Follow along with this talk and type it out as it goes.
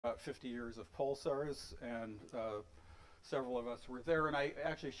50 years of pulsars, and several of us were there. And I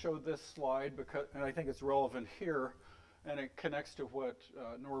actually showed this slide because, and I think it's relevant here, and it connects to what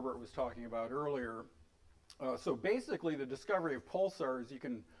Norbert was talking about earlier. So basically, the discovery of pulsars you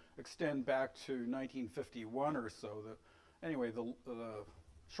can extend back to 1951 or so. Anyway,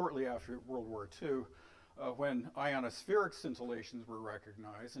 shortly after World War II, when ionospheric scintillations were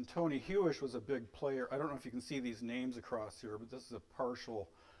recognized, and Tony Hewish was a big player. I don't know if you can see these names across here, but this is a partial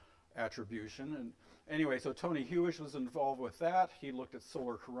attribution. And anyway, so Tony Hewish was involved with that. He looked at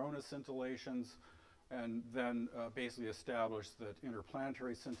solar corona scintillations, and then basically established that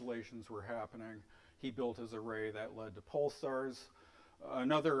interplanetary scintillations were happening. He built his array that led to pulsars.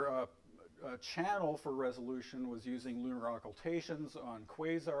 Another channel for resolution was using lunar occultations on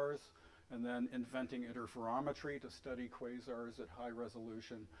quasars, and then inventing interferometry to study quasars at high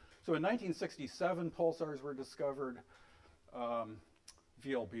resolution. So in 1967, pulsars were discovered.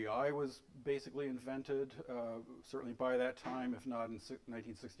 VLBI was basically invented, certainly by that time, if not in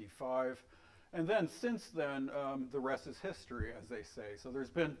 1965. And then since then, the rest is history, as they say. So there's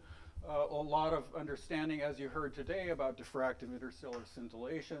been a lot of understanding, as you heard today, about diffractive interstellar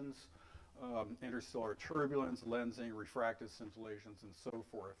scintillations, interstellar turbulence, lensing, refractive scintillations, and so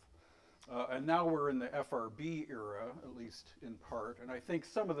forth. And now we're in the FRB era, at least in part. And I think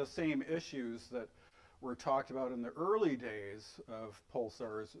some of the same issues that were talked about in the early days of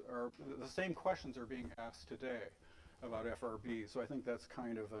pulsars are the same questions are being asked today about FRB. So I think that's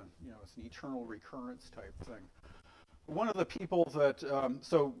kind of a, it's an eternal recurrence type thing. One of the people that,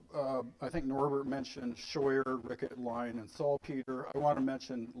 I think Norbert mentioned Scheuer, Rickett, Line, and Salpeter. I want to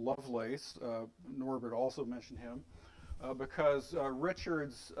mention Lovelace. Norbert also mentioned him because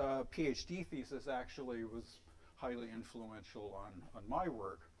Richard's PhD thesis actually was highly influential on my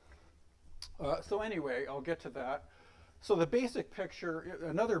work. So anyway, I'll get to that. So the basic picture,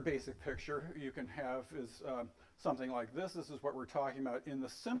 another basic picture you can have is something like this. This is what we're talking about in the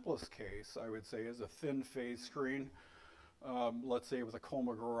simplest case, I would say, is a thin phase screen. Let's say with a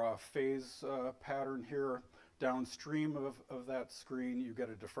Kolmogorov phase pattern here. Downstream of that screen, you get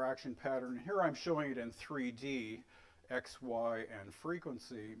a diffraction pattern. Here I'm showing it in 3D, X, Y, and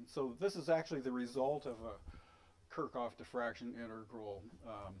frequency. So this is actually the result of a Kirchhoff diffraction integral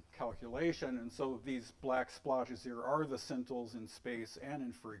calculation. And so these black splotches here are the scintils in space and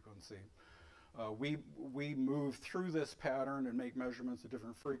in frequency. We move through this pattern and make measurements at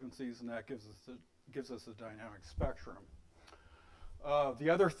different frequencies, and that gives us a dynamic spectrum. The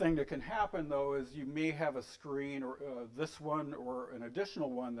other thing that can happen, though, is you may have a screen, or this one, or an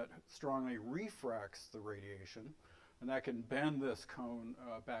additional one that strongly refracts the radiation, and that can bend this cone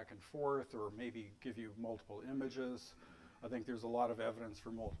back and forth, or maybe give you multiple images. I think there's a lot of evidence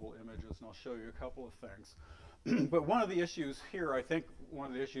for multiple images, and I'll show you a couple of things. But one of the issues here, I think one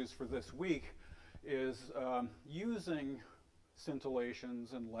of the issues for this week, is using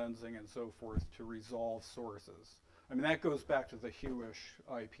scintillations and lensing and so forth to resolve sources. I mean, that goes back to the Hewish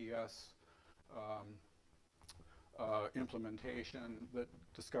IPS implementation that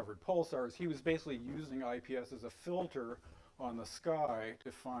discovered pulsars. He was basically using IPS as a filter on the sky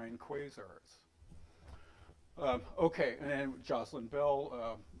to find quasars. Okay, and then Jocelyn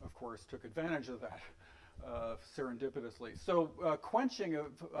Bell, of course, took advantage of that serendipitously. So quenching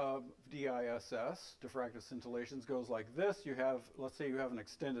of DISS, diffractive scintillations, goes like this. You have, let's say you have an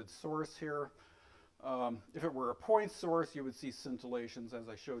extended source here. If it were a point source, you would see scintillations, as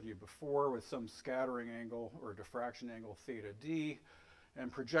I showed you before, with some scattering angle or diffraction angle theta d,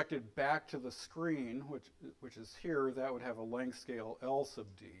 and projected back to the screen, which is here, that would have a length scale L sub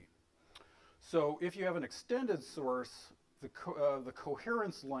d. So if you have an extended source, the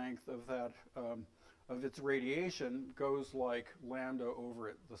coherence length of that of its radiation goes like lambda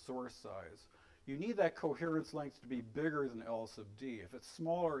over the source size. You need that coherence length to be bigger than L sub d. If it's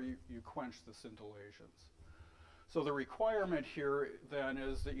smaller, you quench the scintillations. So the requirement here then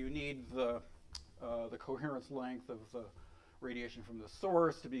is that you need the coherence length of the radiation from the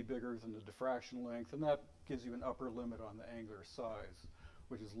source to be bigger than the diffraction length, and that gives you an upper limit on the angular size,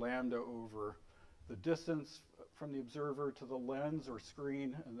 which is lambda over the distance from the observer to the lens or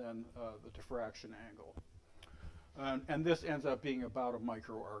screen, and then the diffraction angle. And this ends up being about a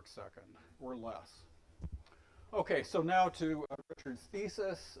micro arc second or less. Okay, so now to Richard's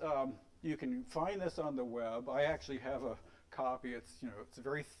thesis. You can find this on the web. I actually have a copy. It's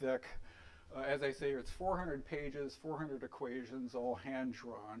very thick. As I say, it's 400 pages, 400 equations, all hand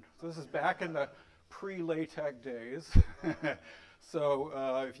drawn. So this is back in the pre-LaTeX days.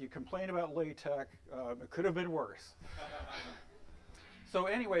 So if you complain about LaTeX, it could have been worse. So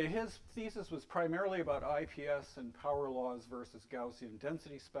anyway, his thesis was primarily about IPS and power laws versus Gaussian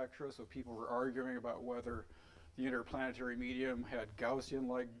density spectra. So people were arguing about whether the interplanetary medium had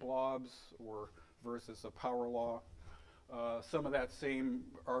Gaussian-like blobs or versus a power law. Some of that same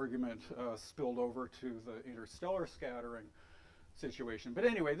argument spilled over to the interstellar scattering situation. But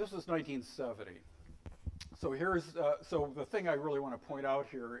anyway, this was 1970. So so the thing I really want to point out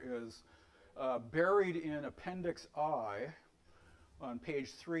here is buried in Appendix I on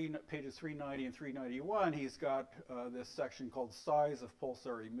pages 390 and 391, he's got this section called Size of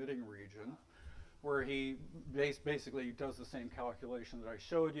Pulsar Emitting Region, where he basically does the same calculation that I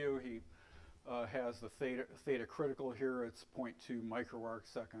showed you. He has the theta critical here. It's 0.2 microarc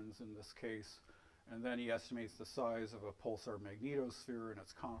seconds in this case. And then he estimates the size of a pulsar magnetosphere, and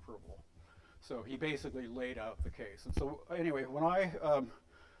it's comparable. So he basically laid out the case. And so anyway, when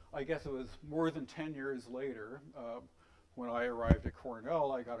I guess it was more than 10 years later, when I arrived at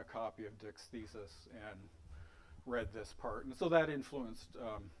Cornell, I got a copy of Dick's thesis and read this part. And so that influenced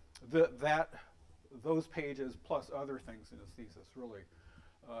those pages plus other things in his thesis really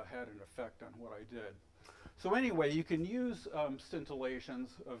had an effect on what I did. So anyway, you can use scintillations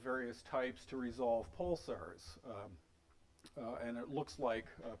of various types to resolve pulsars. And it looks like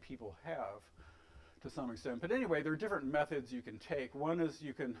people have to some extent. But anyway, there are different methods you can take. One is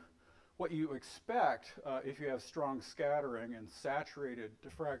what you expect if you have strong scattering and saturated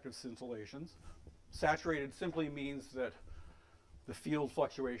diffractive scintillations. Saturated simply means that the field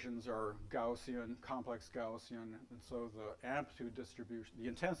fluctuations are Gaussian, complex Gaussian, and so the amplitude distribution, the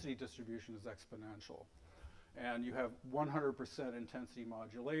intensity distribution is exponential. And you have 100% intensity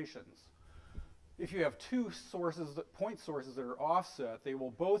modulations. If you have two point sources that are offset, they will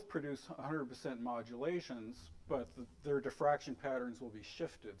both produce 100% modulations, but their diffraction patterns will be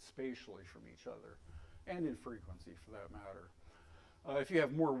shifted spatially from each other, and in frequency for that matter. If you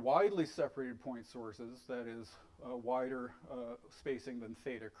have more widely separated point sources, that is wider spacing than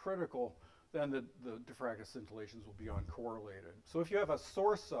theta critical, then the diffractive scintillations will be uncorrelated. So if you have a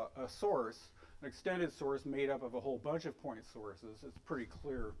source, an extended source made up of a whole bunch of point sources, it's pretty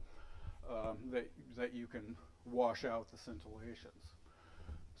clear that you can wash out the scintillations.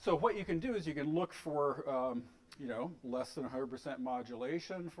 So what you can do is you can look for less than 100%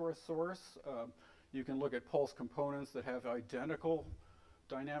 modulation for a source. You can look at pulse components that have identical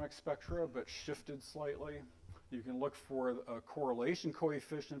dynamic spectra but shifted slightly. You can look for a correlation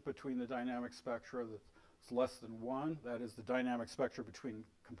coefficient between the dynamic spectra that's less than 1. That is the dynamic spectra between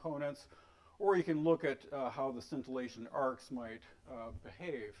components. Or you can look at how the scintillation arcs might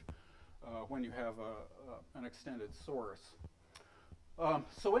behave when you have an extended source.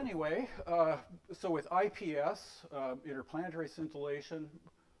 So anyway, so with IPS, interplanetary scintillation,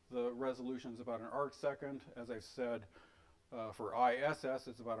 the resolution is about an arc second. As I've said, for ISS,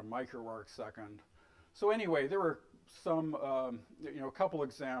 it's about a microarc second. So anyway, there were some, a couple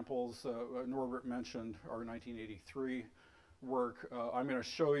examples. Norbert mentioned our 1983 work. I'm going to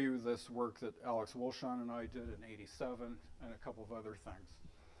show you this work that Alex Wolshon and I did in '87 and a couple of other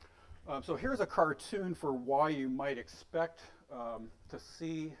things. So here's a cartoon for why you might expect to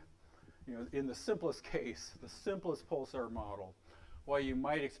see, in the simplest case, the simplest pulsar model, why you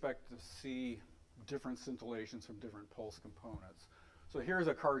might expect to see different scintillations from different pulse components. So here's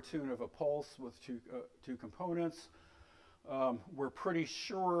a cartoon of a pulse with two components. We're pretty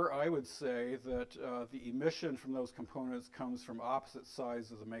sure, I would say, that the emission from those components comes from opposite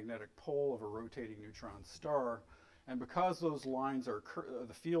sides of the magnetic pole of a rotating neutron star. And because those lines are,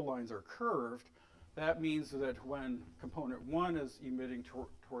 the field lines are curved, that means that when component 1 is emitting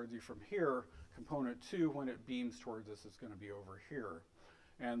towards you from here, component 2, when it beams towards us, is going to be over here.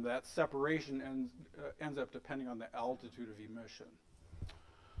 And that separation ends up depending on the altitude of emission.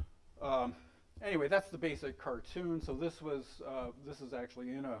 Anyway, that's the basic cartoon. So this is actually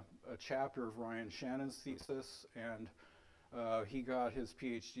in a chapter of Ryan Shannon's thesis, and he got his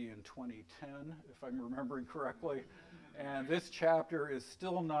PhD in 2010, if I'm remembering correctly. And this chapter is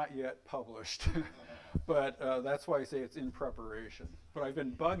still not yet published, but that's why I say it's in preparation. But I've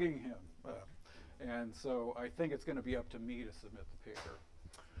been bugging him, and so I think it's going to be up to me to submit the paper.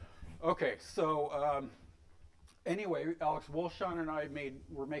 Okay, so anyway, Alex Wolshon and I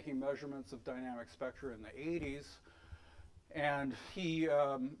were making measurements of dynamic spectra in the 80s, and he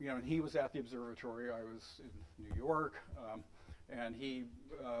was at the observatory. I was in New York, and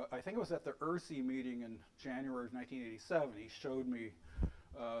I think it was at the ERSI meeting in January of 1987. He showed me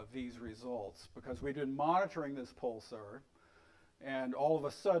these results because we'd been monitoring this pulsar, and all of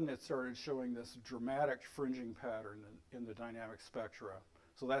a sudden it started showing this dramatic fringing pattern in the dynamic spectra.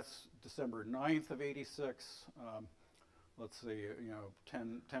 So that's December 9th of '86. let's see,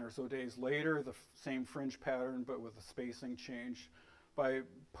 10 or so days later, the same fringe pattern, but with the spacing changed. By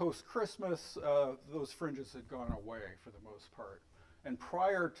post-Christmas, those fringes had gone away for the most part. And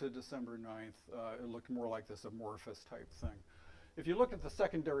prior to December 9th, it looked more like this amorphous type thing. If you look at the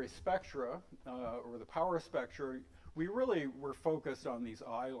secondary spectra, or the power spectra, we really were focused on these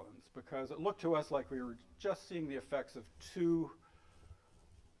islands because it looked to us like we were just seeing the effects of two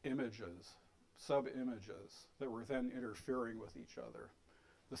images, sub-images, that were then interfering with each other.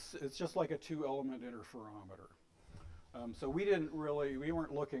 It's just like a two-element interferometer. So we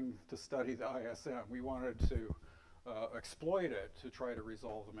weren't looking to study the ISM. We wanted to exploit it to try to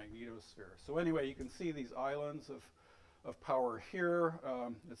resolve the magnetosphere. So anyway, you can see these islands of power here.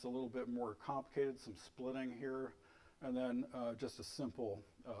 It's a little bit more complicated, some splitting here, and then just a simple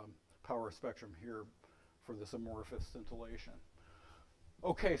power spectrum here for this amorphous scintillation.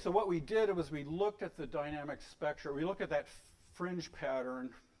 Okay, so what we did was we looked at the dynamic spectra. We looked at that fringe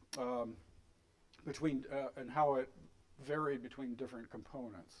pattern and how it varied between different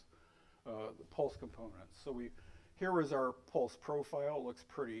components, the pulse components. So here was our pulse profile. It looks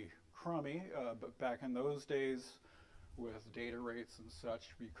pretty crummy, but back in those days with data rates and such,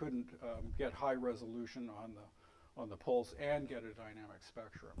 we couldn't get high resolution on the pulse and get a dynamic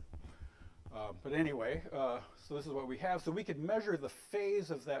spectrum. But anyway, so this is what we have. So we could measure the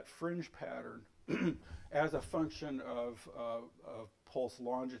phase of that fringe pattern as a function of pulse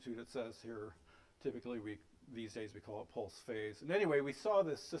longitude. It says here, typically these days we call it pulse phase. And anyway, we saw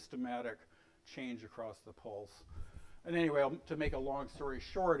this systematic change across the pulse. And anyway, to make a long story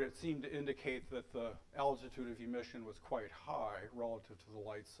short, it seemed to indicate that the altitude of emission was quite high relative to the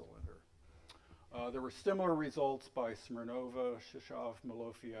light cylinder. There were similar results by Smirnova, Shishov,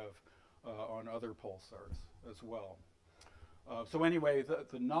 Malofiev on other pulsars as well. So anyway,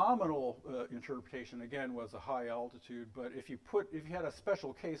 the nominal interpretation again was a high altitude, but if you had a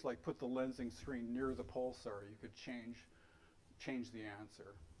special case like put the lensing screen near the pulsar, you could change the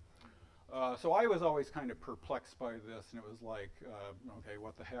answer. So I was always kind of perplexed by this, and it was like, okay,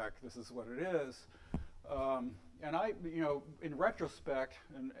 what the heck? This is what it is. And I, in retrospect,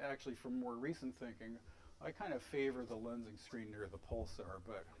 and actually from more recent thinking, I kind of favor the lensing screen near the pulsar,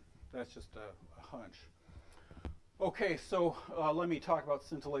 but that's just a hunch. Okay, so let me talk about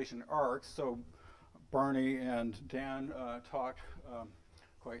scintillation arcs. So Barney and Dan talked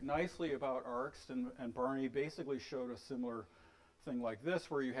quite nicely about arcs, and Barney basically showed a similar thing like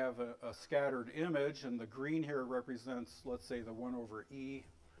this, where you have a scattered image, and the green here represents, let's say, the 1 over E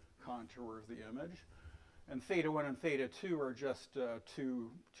contour of the image. And theta 1 and theta 2 are just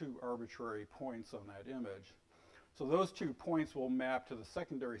two arbitrary points on that image. So those 2 points will map to the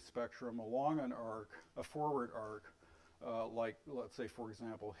secondary spectrum along an arc, a forward arc, like, let's say, for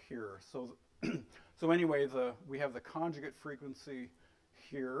example, here. So, so anyway, we have the conjugate frequency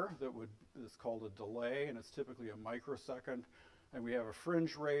here is called a delay, and it's typically a microsecond. And we have a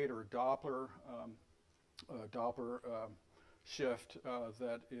fringe rate or Doppler shift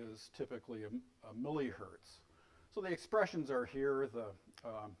that is typically a millihertz. So the expressions are here.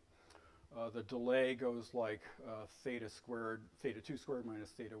 The delay goes like theta 2 squared minus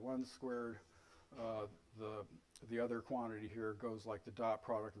theta 1 squared. The other quantity here goes like the dot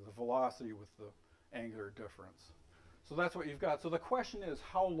product of the velocity with the angular difference. So that's what you've got. So the question is,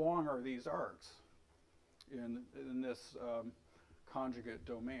 how long are these arcs in this conjugate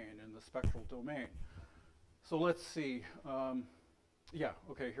domain, in the spectral domain? So let's see. Yeah,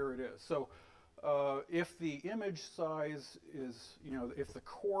 okay, here it is. So if the image size is, if the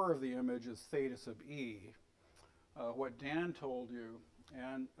core of the image is theta sub E, what Dan told you,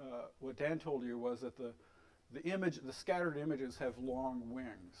 was that the scattered images have long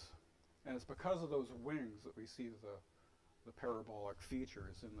wings, and it's because of those wings that we see the parabolic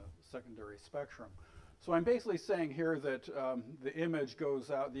features in the secondary spectrum. So I'm basically saying here that the image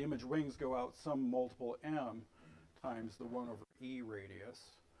wings go out some multiple m times the 1 over E radius.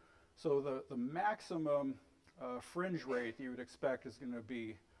 So the maximum fringe rate that you would expect is going to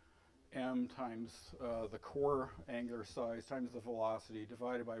be m times the core angular size times the velocity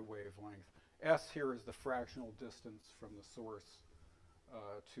divided by wavelength. S here is the fractional distance from the source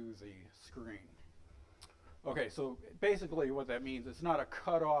to the screen. Okay, so basically what that means, it's not a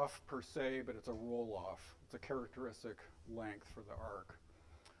cutoff per se, but it's a roll-off. It's a characteristic length for the arc.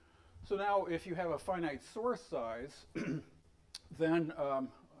 So now if you have a finite source size, then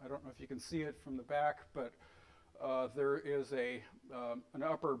I don't know if you can see it from the back, but there is an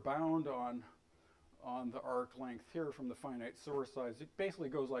upper bound on the arc length here from the finite source size. It basically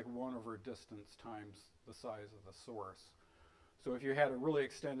goes like 1 over distance times the size of the source. So if you had a really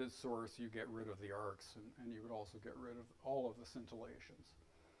extended source, you get rid of the arcs, and you would also get rid of all of the scintillations.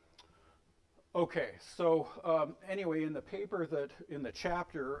 Okay, so anyway, in the paper in the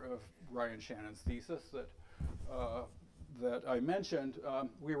chapter of Ryan Shannon's thesis that I mentioned,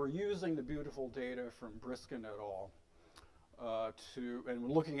 we were using the beautiful data from Briskin et al. And we're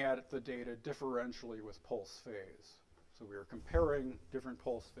looking at the data differentially with pulse phase. So we were comparing different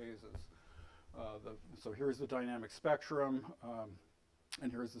pulse phases. So here's the dynamic spectrum,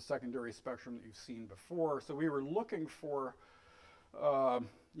 and here's the secondary spectrum that you've seen before. So we were looking for,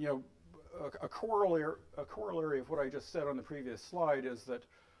 you know, a corollary of what I just said on the previous slide is that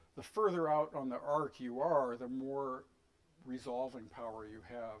the further out on the arc you are, the more resolving power you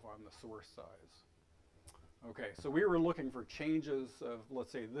have on the source size. Okay, so we were looking for changes of,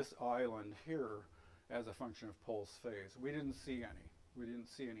 let's say, this island here as a function of pulse phase. We didn't see any. We didn't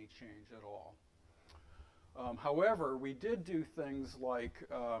see any change at all. However, we did do things like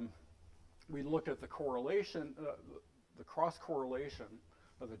we looked at the correlation, the cross-correlation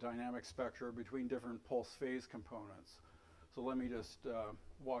of the dynamic spectra between different pulse phase components. So let me just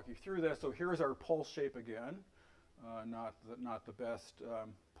walk you through this. So here's our pulse shape again. Not the best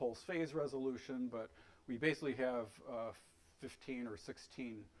pulse phase resolution, but we basically have 15 or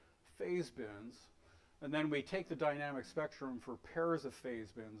 16 phase bins. And then we take the dynamic spectrum for pairs of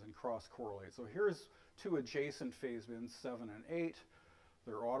phase bins and cross-correlate. So here's two adjacent phase bins, 7 and 8.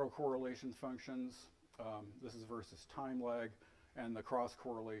 They're autocorrelation functions. This is versus time lag, and the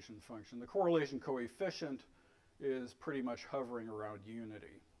cross-correlation function. The correlation coefficient is pretty much hovering around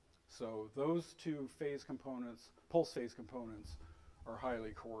unity. So those two phase components, pulse phase components, are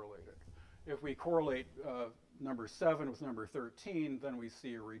highly correlated. If we correlate number 7 with number 13, then we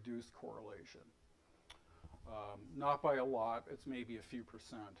see a reduced correlation. Not by a lot, it's maybe a few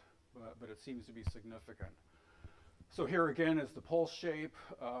percent, but it seems to be significant. So here again is the pulse shape.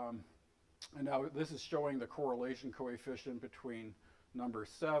 And now this is showing the correlation coefficient between number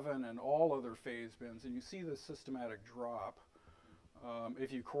 7 and all other phase bins. And you see the systematic drop.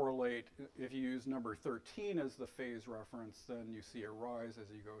 If you use number 13 as the phase reference, then you see a rise as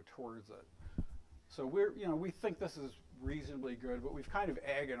you go towards it. So we think this is reasonably good, but we've kind of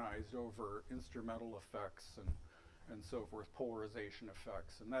agonized over instrumental effects and so forth, polarization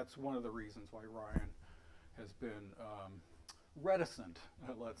effects. And that's one of the reasons why Ryan has been reticent,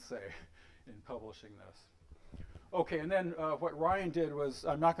 let's say, in publishing this. Okay, and then what Ryan did was,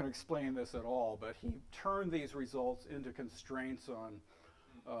 I'm not going to explain this at all, but he turned these results into constraints on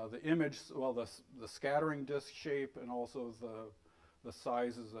the image, well, the scattering disk shape, and also the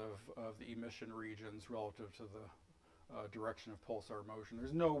sizes of the emission regions relative to the direction of pulsar motion.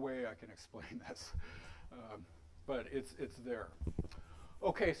 There's no way I can explain this, but it's there.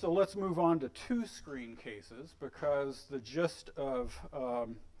 Okay, so let's move on to two screen cases, because the gist of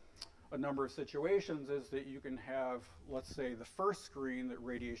a number of situations is that you can have, let's say, the first screen that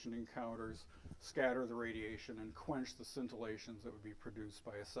radiation encounters scatter the radiation and quench the scintillations that would be produced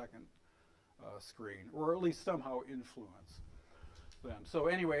by a second screen, or at least somehow influence them. So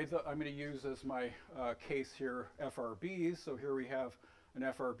anyway, I'm going to use as my case here FRBs. So here we have an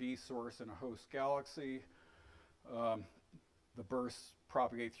FRB source in a host galaxy. The bursts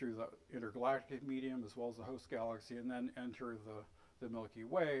propagate through the intergalactic medium as well as the host galaxy, and then enter the Milky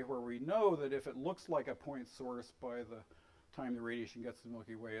Way, where we know that if it looks like a point source by the time the radiation gets to the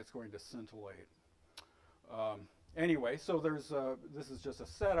Milky Way, it's going to scintillate. Anyway, so this is just a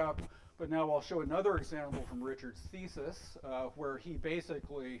setup, but now I'll show another example from Richard's thesis, where he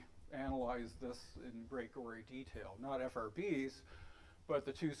basically analyzed this in great gory detail. Not FRBs, but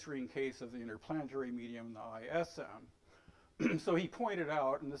the two-screen case of the interplanetary medium and the ISM. So he pointed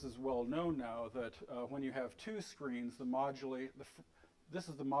out, and this is well known now, that when you have two screens, this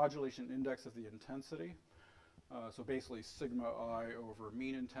is the modulation index of the intensity. So basically sigma I over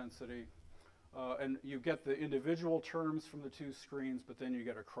mean intensity. And you get the individual terms from the two screens, but then you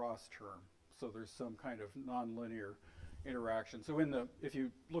get a cross term. So there's some kind of nonlinear interaction. So if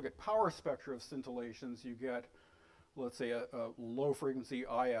you look at power spectra of scintillations, you get, let's say, a low frequency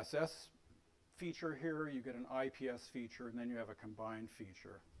ISS feature here, you get an IPS feature, and then you have a combined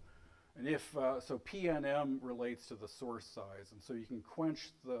feature. And so PNM relates to the source size, and so you can quench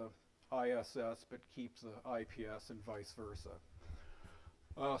the ISS but keep the IPS and vice versa.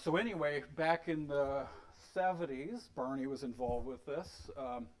 So anyway, back in the 70s, Barney was involved with this,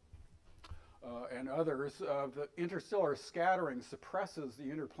 and others. The interstellar scattering suppresses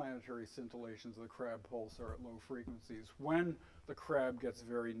the interplanetary scintillations of the Crab pulsar at low frequencies when the Crab gets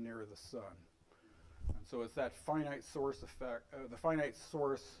very near the sun. And so it's that finite source effect, the finite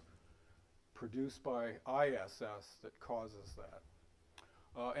source produced by ISS that causes that.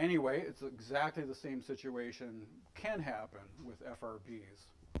 Anyway, it's exactly the same situation can happen with FRBs.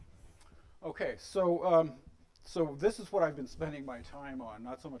 Okay, so this is what I've been spending my time on,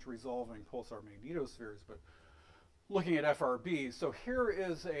 not so much resolving pulsar magnetospheres, but looking at FRBs. So here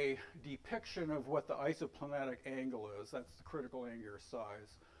is a depiction of what the isoplanatic angle is. That's the critical angular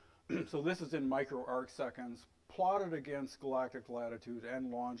size. So this is in micro arcseconds, plotted against galactic latitude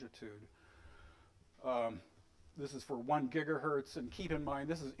and longitude. This is for 1 gigahertz, and keep in mind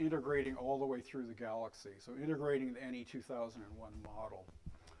this is integrating all the way through the galaxy, so integrating the NE 2001 model.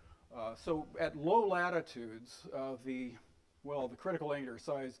 So at low latitudes, the critical angular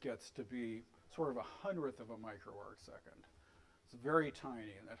size gets to be sort of 1/100th of a micro arcsecond. It's very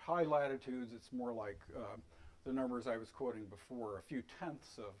tiny, and at high latitudes, it's more like the numbers I was quoting before, a few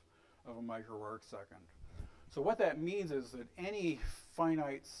tenths of a micro arcsecond. So what that means is that any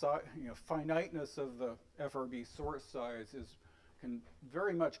finiteness of the FRB source size can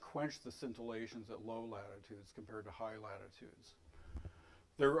very much quench the scintillations at low latitudes compared to high latitudes.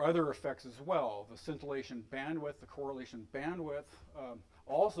 There are other effects as well. The scintillation bandwidth, the correlation bandwidth,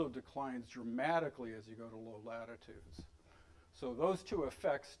 also declines dramatically as you go to low latitudes. So those two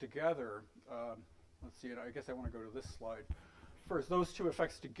effects together, let's see, I guess I want to go to this slide. First, those two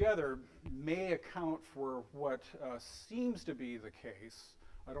effects together may account for what seems to be the case.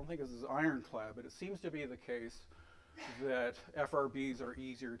 I don't think this is ironclad, but it seems to be the case that FRBs are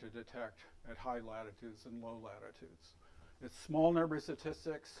easier to detect at high latitudes than low latitudes. It's small number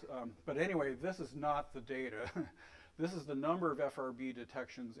statistics, but anyway, this is not the data. This is the number of FRB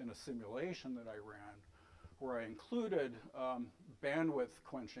detections in a simulation that I ran, where I included bandwidth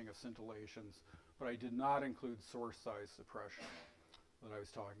quenching of scintillations, but I did not include source size suppression that I was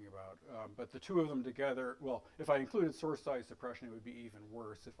talking about. But the two of them together, well, if I included source size suppression, it would be even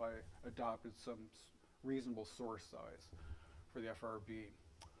worse if I adopted some reasonable source size for the FRB.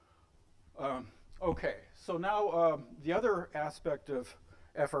 Okay, so now the other aspect of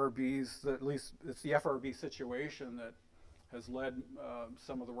FRBs, at least it's the FRB situation that has led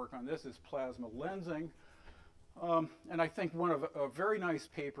some of the work on this, is plasma lensing. And I think a very nice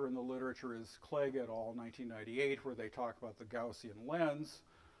paper in the literature is Clegg et al. 1998, where they talk about the Gaussian lens.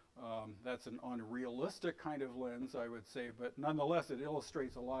 That's an unrealistic kind of lens, I would say, but nonetheless, it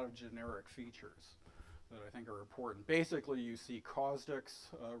illustrates a lot of generic features that I think are important. Basically, you see caustics,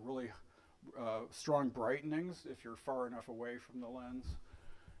 really strong brightenings if you're far enough away from the lens,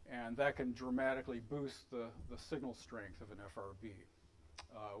 and that can dramatically boost the signal strength of an FRB.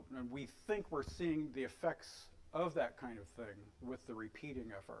 And we think we're seeing the effects of that kind of thing with the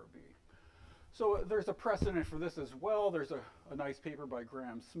repeating FRB. So there's a precedent for this as well. There's a nice paper by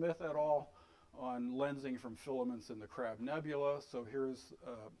Graham Smith et al. On lensing from filaments in the Crab Nebula. So here's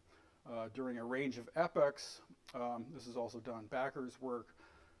during a range of epochs. This is also Don Backer's work.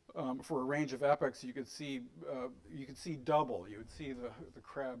 For a range of epochs, you could see double. You would see the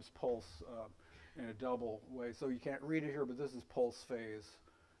crab's pulse in a double way. So you can't read it here, but this is pulse phase,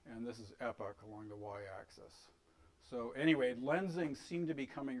 and this is epoch along the y-axis. So anyway, lensing seemed to be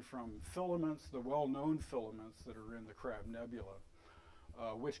coming from filaments, the well-known filaments that are in the Crab Nebula,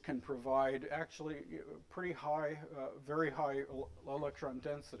 which can provide actually pretty high, very high electron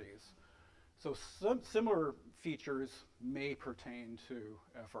densities. So some similar features may pertain to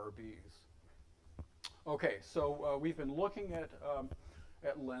FRBs. Okay, so we've been looking at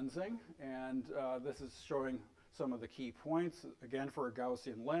lensing, and this is showing some of the key points. Again, for a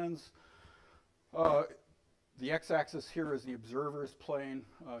Gaussian lens, the x-axis here is the observer's plane.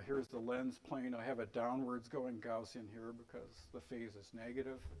 Here's the lens plane. I have a downwards going Gaussian here because the phase is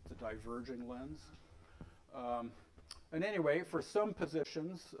negative. It's a diverging lens. And anyway, for some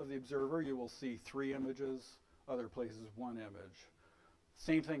positions of the observer, you will see 3 images, other places 1 image.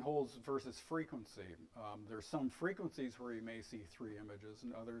 Same thing holds versus frequency. There's some frequencies where you may see 3 images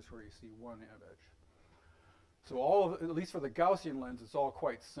and others where you see 1 image. So at least for the Gaussian lens, it's all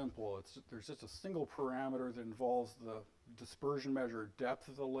quite simple. There's just a single parameter that involves the dispersion measured depth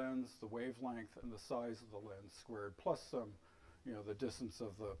of the lens, the wavelength, and the size of the lens squared, plus some, the distance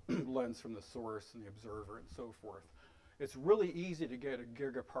of the lens from the source and the observer and so forth. It's really easy to get a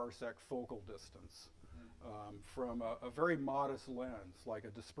gigaparsec focal distance from a very modest lens, like a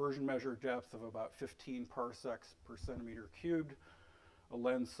dispersion measured depth of about 15 parsecs per centimeter cubed, a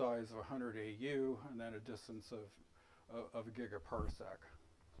lens size of 100 AU, and then a distance of a gigaparsec.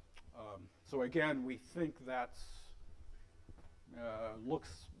 So again, we think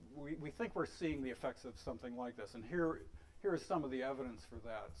we think we're seeing the effects of something like this. And here is some of the evidence for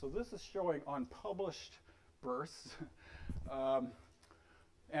that. So this is showing unpublished bursts.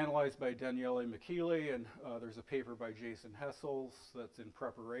 analyzed by Daniele Michele, and there's a paper by Jason Hessels that's in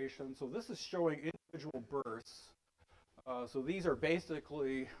preparation. So this is showing individual bursts. So these are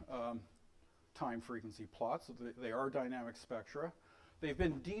basically time frequency plots. So they are dynamic spectra. They've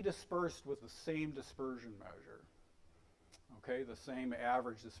been de-dispersed with the same dispersion measure. Okay, the same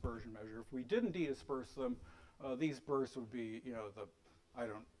average dispersion measure. If we didn't de-disperse them, these bursts would be,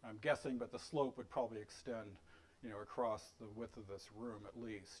 I'm guessing, but the slope would probably extend, across the width of this room at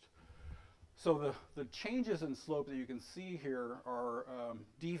least. So the changes in slope that you can see here are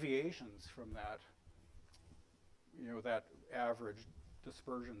deviations from that, that average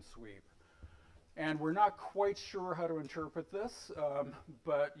dispersion sweep. And we're not quite sure how to interpret this,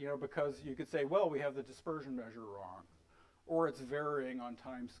 but because you could say, well, we have the dispersion measure wrong, or it's varying on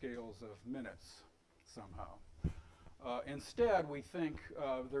time scales of minutes somehow. Instead, we think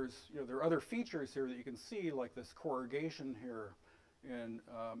there are other features here that you can see, like this corrugation here in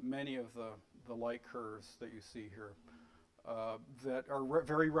many of the light curves that you see here, that are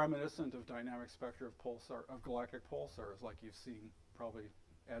very reminiscent of dynamic spectra of galactic pulsars, like you've seen probably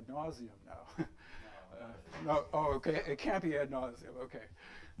ad nauseum now. No, oh, okay, it can't be ad nauseum, okay.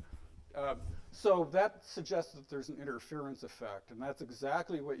 So that suggests that there's an interference effect, and that's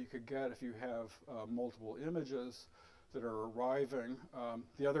exactly what you could get if you have multiple images that are arriving.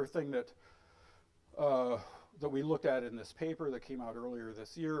 The other thing that we looked at in this paper that came out earlier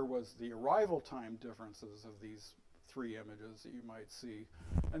this year was the arrival time differences of these three images that you might see.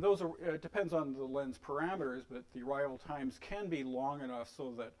 And those are, it depends on the lens parameters, but the arrival times can be long enough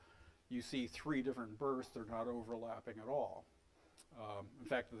so that you see three different bursts. They're not overlapping at all. In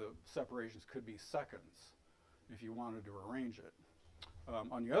fact, the separations could be seconds if you wanted to arrange it.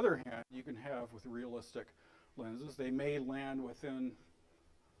 On the other hand, you can have, with realistic lenses, they may land within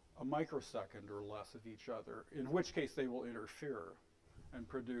a microsecond or less of each other, in which case they will interfere and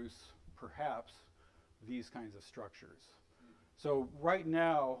produce, perhaps, these kinds of structures. So right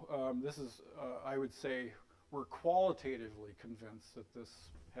now, this is, I would say, we're qualitatively convinced that this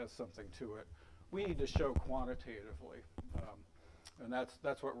has something to it. We need to show quantitatively, and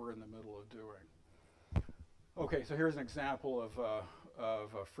that's what we're in the middle of doing. Okay, so here's an example of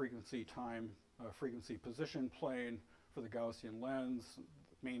a frequency frequency position plane for the Gaussian lens.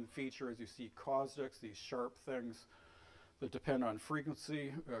 The main feature is you see caustics, these sharp things that depend on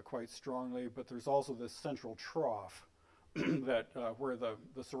frequency quite strongly, but there's also this central trough that where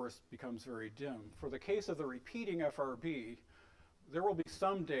the source becomes very dim. For the case of the repeating FRB, there will be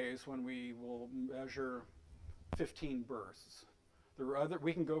some days when we will measure 15 bursts.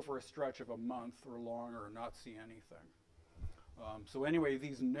 We can go for a stretch of a month or longer and not see anything. So anyway,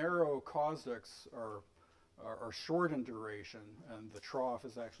 these narrow caustics are short in duration, and the trough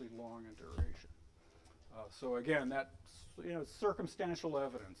is actually long in duration. So again, that's circumstantial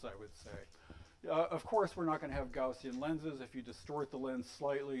evidence, I would say. Of course, we're not going to have Gaussian lenses. If you distort the lens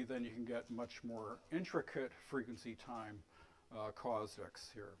slightly, then you can get much more intricate frequency time caustics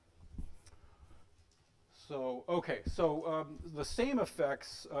here. So, okay, so the same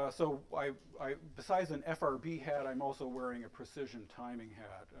effects, so besides an FRB hat, I'm also wearing a precision timing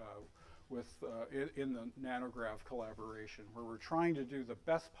hat in the nanograph collaboration, where we're trying to do the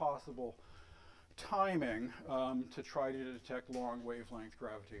best possible timing to try to detect long wavelength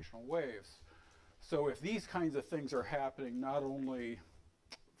gravitational waves. So if these kinds of things are happening not only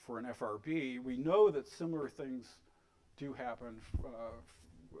for an FRB, we know that similar things do happen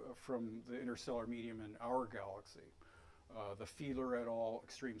from the interstellar medium in our galaxy. The Fiedler et al.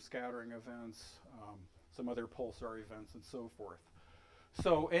 Extreme scattering events, some other pulsar events, and so forth.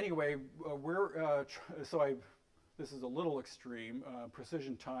 So anyway, this is a little extreme.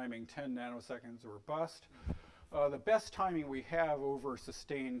 Precision timing, 10 nanoseconds or bust. The best timing we have over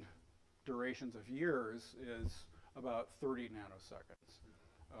sustained durations of years is about 30 nanoseconds.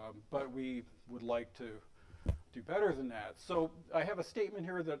 But we would like to do better than that. So I have a statement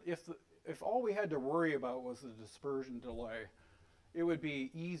here that if all we had to worry about was the dispersion delay, it would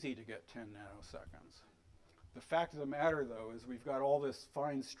be easy to get 10 nanoseconds. The fact of the matter, though, is we've got all this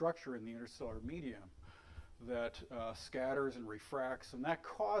fine structure in the interstellar medium that scatters and refracts, and that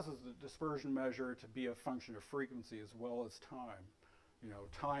causes the dispersion measure to be a function of frequency as well as time.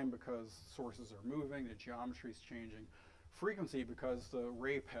 Time because sources are moving, the geometry is changing. Frequency because the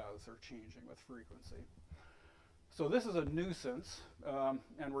ray paths are changing with frequency. So this is a nuisance,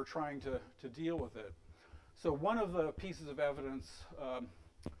 and we're trying to deal with it. So one of the pieces of evidence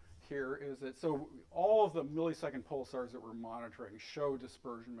here is that, so all of the millisecond pulsars that we're monitoring show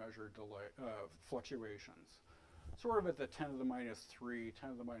dispersion measure delay fluctuations, sort of at the 10 to the minus 3,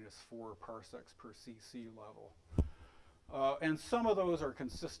 10 to the minus 4 parsecs per cc level. And some of those are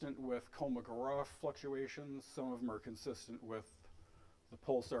consistent with Kolmogorov fluctuations. Some of them are consistent with the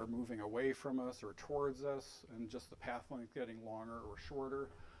pulsar moving away from us or towards us, and just the path length getting longer or shorter.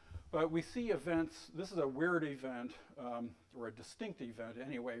 But we see events, this is a weird event, or a distinct event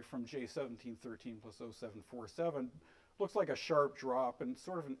anyway, from J1713 plus 0747. Looks like a sharp drop and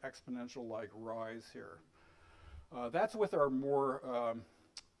sort of an exponential-like rise here. That's with our more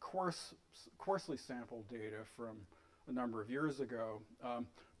coarsely sampled data from a number of years ago.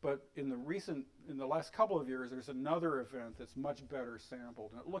 But in the last couple of years, there's another event that's much better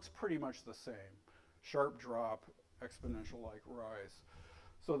sampled, and it looks pretty much the same. Sharp drop, exponential-like rise.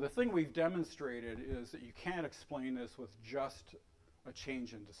 So the thing we've demonstrated is that you can't explain this with just a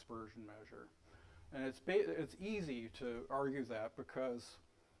change in dispersion measure. And it's easy to argue that because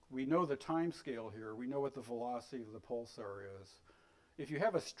we know the time scale here. We know what the velocity of the pulsar is. If you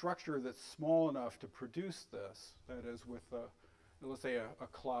have a structure that's small enough to produce this, that is with let's say a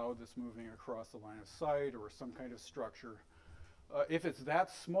cloud that's moving across the line of sight or some kind of structure, if it's that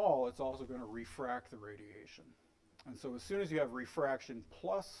small, it's also going to refract the radiation. And so as soon as you have refraction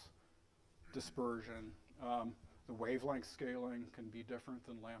plus dispersion, the wavelength scaling can be different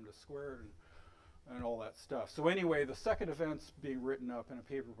than lambda squared and all that stuff. So anyway, the second event's being written up in a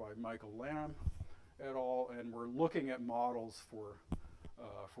paper by Michael Lamb et al., and we're looking at models for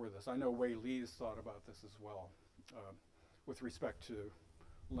this. I know Wei Li's thought about this as well with respect to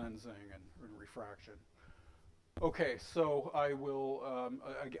lensing and refraction. Okay, so I will,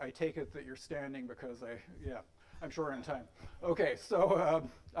 I take it that you're standing because I'm short on time. Okay, so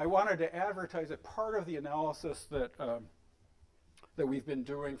I wanted to advertise that part of the analysis that we've been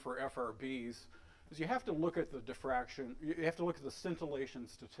doing for FRBs is you have to look at the diffraction, you have to look at the scintillation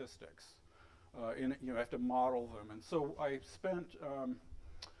statistics. You have to model them. And so I spent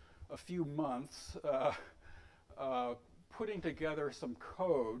a few months putting together some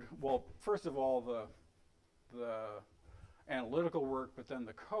code. Well, first of all, the analytical work, but then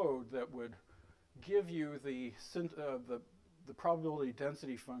the code that would give you the probability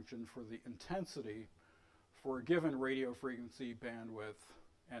density function for the intensity for a given radio frequency, bandwidth,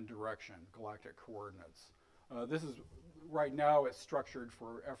 and direction, galactic coordinates. This is, right now it's structured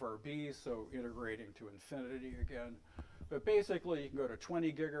for FRBs, so integrating to infinity again. But basically, you can go to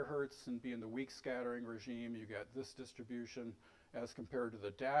 20 gigahertz and be in the weak scattering regime. You get this distribution as compared to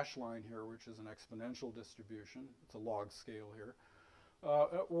the dash line here, which is an exponential distribution. It's a log scale here.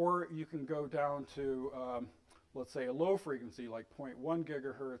 Or you can go down to, let's say, a low frequency like 0.1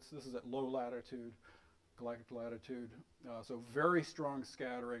 gigahertz. This is at low latitude, galactic latitude. So very strong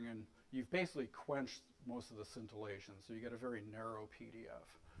scattering, and you've basically quenched most of the scintillation. So you get a very narrow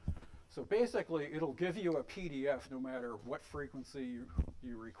PDF. So basically, it'll give you a PDF no matter what frequency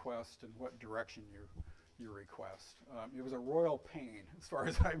you request and what direction you request. It was a royal pain, as far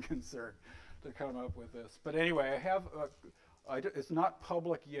as I'm concerned, to come up with this. But anyway, I have, it's not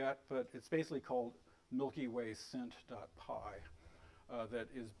public yet, but it's basically called Milky Way Scint.py that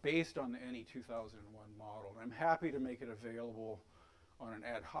is based on the NE 2001 model. And I'm happy to make it available on an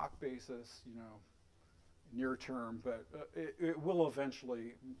ad hoc basis, near term, but it will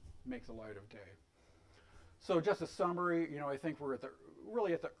eventually make the light of day. So just a summary, I think we're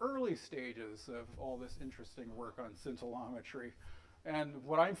really at the early stages of all this interesting work on scintillometry. And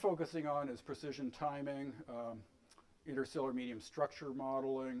what I'm focusing on is precision timing, interstellar medium structure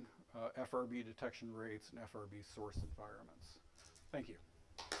modeling, FRB detection rates, and FRB source environments. Thank you.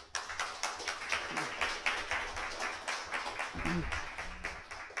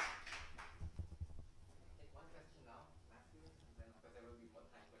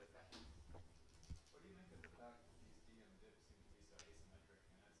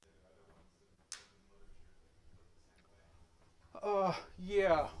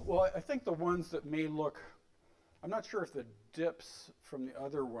 Yeah, well, I think the ones that may look, I'm not sure if the dips from the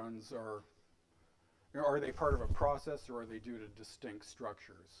other ones are they part of a process or are they due to distinct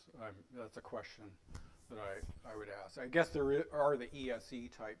structures? That's a question that I would ask. I guess there are the ESE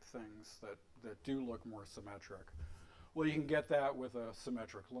type things that do look more symmetric. Well, you can get that with a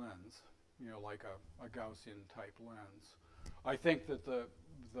symmetric lens, like a Gaussian type lens. I think that the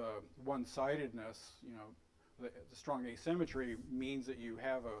one-sidedness, the strong asymmetry means that you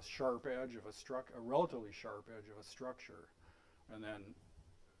have a sharp edge of a relatively sharp edge of a structure, and then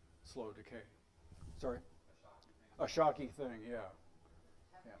slow decay. Sorry? A shocky thing, yeah.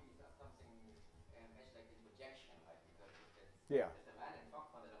 Yeah. Something edge like a projection, right? Because if it's Yeah. just a random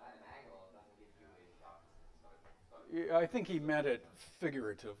from a random angle, it doesn't give you a sharp. Yeah, I think he meant it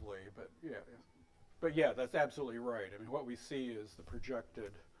figuratively, but yeah. But yeah, that's absolutely right. I mean, what we see is the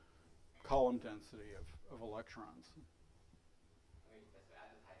projected column density of electrons.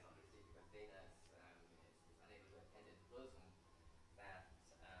 person that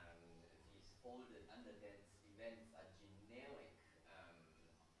these folded underdense events are generic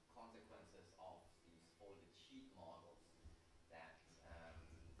consequences of these folded sheet models that that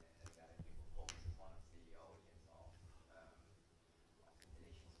I think proposed as one of the origins of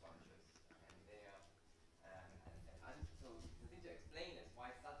scintillation structures. And there, so the thing to explain is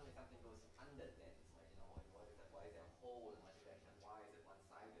why suddenly something goes underdense, right? You know, what is that? Why is there a hole in one direction? Why is it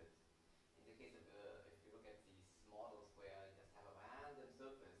one-sided? In the case of, if you look at these models where you just have a random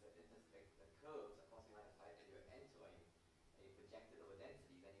surface that intersects the curves across the line of sight and you're entering a projected over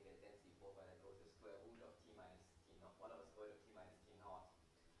density, then you get a density profile that goes to square root of t minus t naught, 1 over square root of t minus t naught.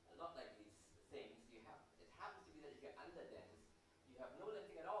 A lot like these things, it happens to be that if you're underdense, you have no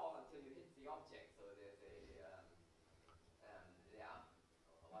lensing at all until you hit the object. So there's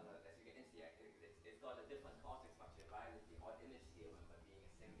as you get into the, it's got a different caustic structure, violently odd image theorem, but being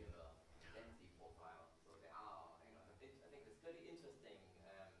a singular density profile. So there are, I think there's pretty interesting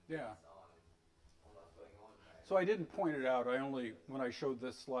Yeah. on what's going on. Right? So I didn't point it out. When I showed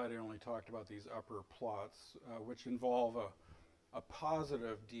this slide, I only talked about these upper plots, which involve a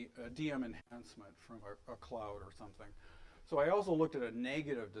positive DM enhancement from a cloud or something. So I also looked at a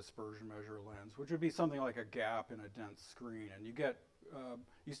negative dispersion measure lens, which would be something like a gap in a dense screen, and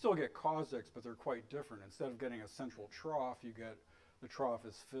you still get caustics, but they're quite different. Instead of getting a central trough, you get the trough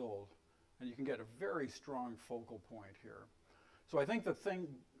is filled, and you can get a very strong focal point here. So I think the thing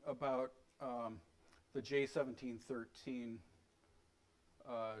about the J1713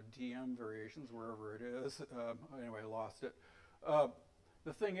 DM variations, wherever it is, anyway, I lost it.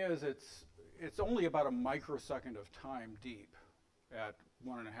 The thing is, it's only about a microsecond of time deep at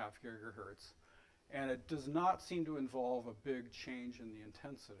 1.5 gigahertz. And it does not seem to involve a big change in the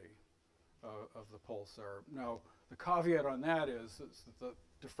intensity of the pulsar. Now, the caveat on that is that the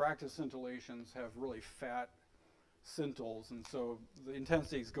diffractive scintillations have really fat scintils, and so the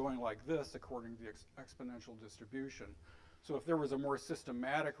intensity is going like this according to the exponential distribution. So if there was a more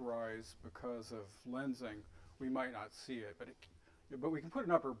systematic rise because of lensing, we might not see it, but we can put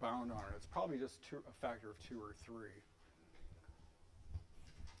an upper bound on it. It's probably just a factor of 2 or 3.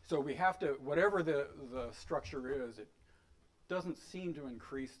 So we have to, whatever the structure is, it doesn't seem to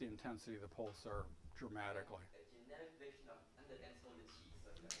increase the intensity of the pulsar dramatically. A generic prediction of underdense folded sheets.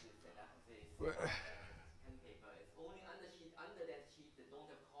 So the pen paper is only underdense sheets that don't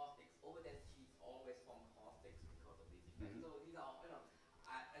have caustics. Overdense sheets always form caustics because of these effects. So these are,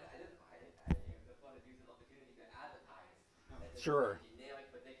 I just wanted to use an opportunity to advertise that Sure. a generic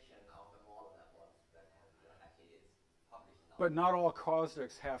prediction of the model that actually is published now. But not all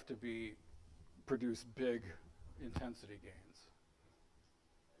caustics have to produce big intensity gains.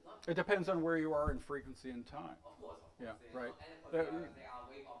 It depends on where you are in frequency and time. Of course. Yeah, They, right. They are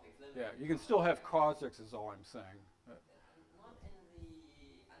wave optics limited. Yeah, you can still have caustics, is all I'm saying. Not in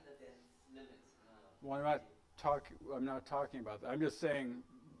the underdense limits. No. Well, I'm not talking about that. I'm just saying,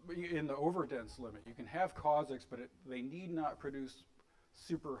 in the overdense limit, you can have caustics, but they need not produce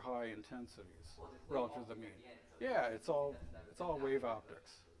super high intensities relative to the mean. Yeah, it's all wave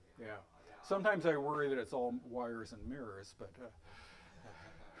optics. Yeah. Sometimes I worry that it's all wires and mirrors, but.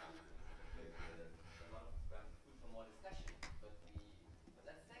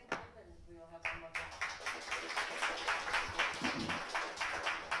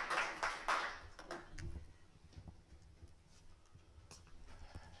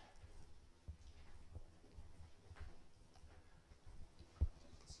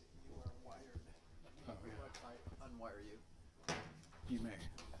 You may. If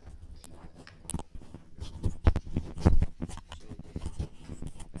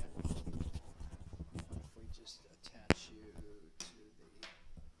we just attach you to the.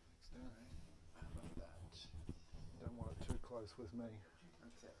 How about that? Don't want it too close with me.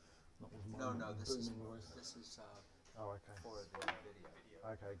 Okay. Not with my No, this is booming voice. for Okay. the video.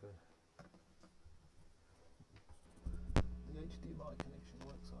 Okay, good. The HDMI connection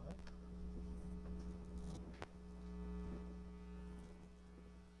works, I hope.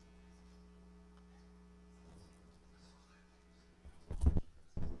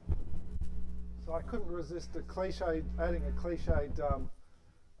 So I couldn't resist adding a cliched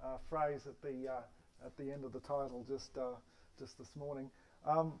phrase at the end of the title just this morning,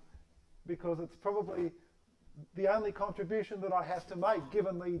 because it's probably the only contribution that I have to make,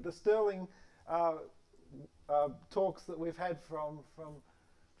 given the sterling talks that we've had from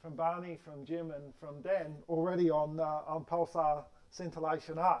Barney, from Jim, and from Dan already on pulsar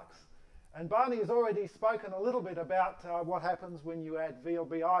scintillation arcs. And Barney has already spoken a little bit about what happens when you add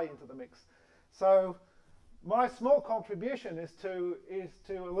VLBI into the mix. So my small contribution is to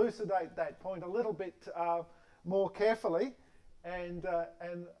elucidate that point a little bit more carefully, and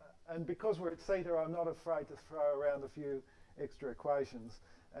because we're at CITA, I'm not afraid to throw around a few extra equations,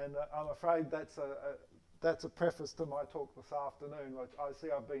 and I'm afraid that's a preface to my talk this afternoon. I see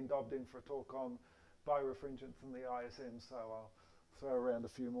I've been dobbed in for a talk on birefringence and the ISM, so I'll throw around a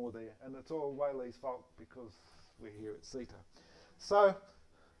few more there, and it's all Whaley's fault because we're here at CITA. So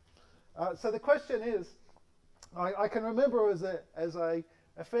the question is, I can remember as a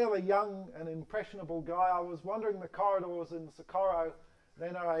fairly young and impressionable guy, I was wandering the corridors in Socorro,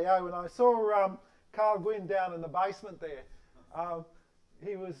 at NRAO, and I saw Carl Gwynn down in the basement there.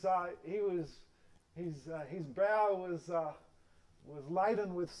 His brow was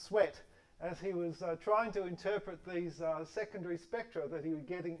laden with sweat as he was trying to interpret these secondary spectra that he was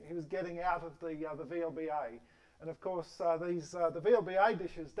getting out of the VLBA. And of course, the VLBA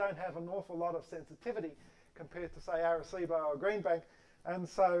dishes don't have an awful lot of sensitivity compared to, say, Arecibo or Greenbank. And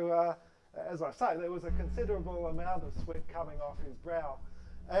so, as I say, there was a considerable amount of sweat coming off his brow.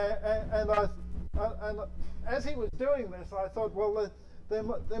 And as he was doing this, I thought, well,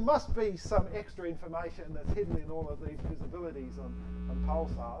 there must be some extra information that's hidden in all of these visibilities on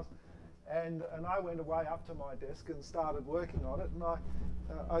pulsars. And I went away up to my desk and started working on it. And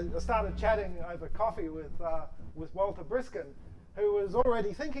I started chatting over coffee with Walter Briskin, who was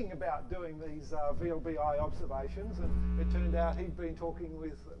already thinking about doing these VLBI observations. And it turned out he'd been talking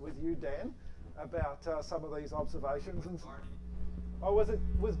with you, Dan, about some of these observations. And oh,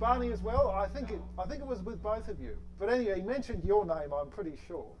 was Barney as well? I think it was with both of you. But anyway, he mentioned your name, I'm pretty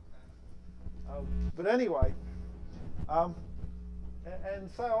sure. But anyway, and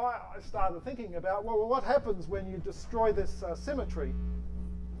so I started thinking about, well, what happens when you destroy this symmetry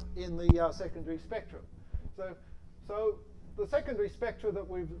in the secondary spectrum? So the secondary spectra that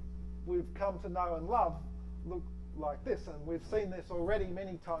we've come to know and love look like this, and we've seen this already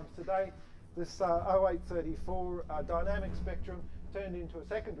many times today. This 0834 dynamic spectrum turned into a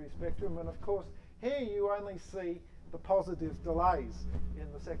secondary spectrum, and of course here you only see the positive delays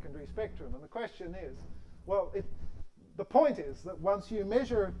in the secondary spectrum. And the question is, well, the point is that once you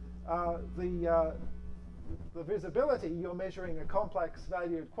measure the visibility, you're measuring a complex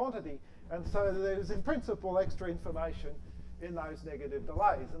valued quantity, and so there's in principle extra information in those negative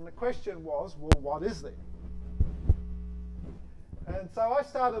delays. And the question was, well, what is there? And so I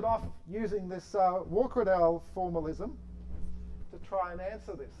started off using this Walker-Riddell formalism to try and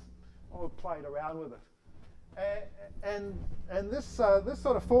answer this, or played around with it. And this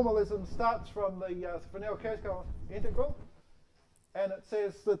sort of formalism starts from the Fresnel-Kershaw integral, and it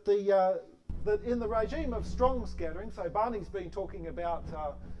says that that in the regime of strong scattering, so Barney's been talking about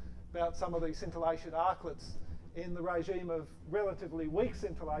some of these scintillation arclets in the regime of relatively weak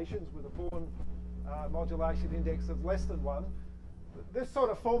scintillations with a Born modulation index of less than 1. This sort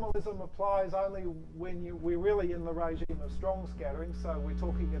of formalism applies only when we're really in the regime of strong scattering, so we're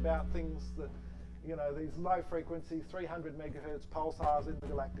talking about things that, you know, these low frequencies, 300 megahertz pulsars in the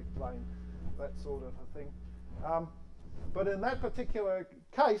galactic plane, that sort of a thing. But in that particular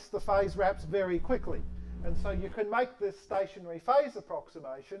case, the phase wraps very quickly. And so you can make this stationary phase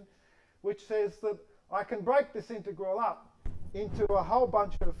approximation, which says that I can break this integral up into a whole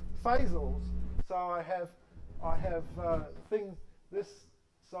bunch of phasors. So I have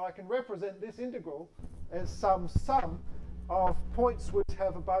so I can represent this integral as some sum of points which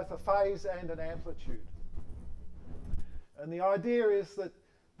have both a phase and an amplitude. And the idea is that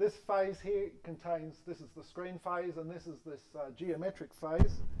this phase here contains, this is the screen phase and this is this geometric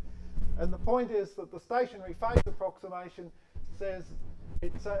phase. And the point is that the stationary phase approximation says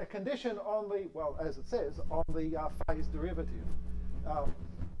it's a condition on the, well, as it says, on the phase derivative.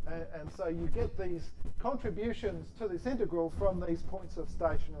 And so you get these contributions to this integral from these points of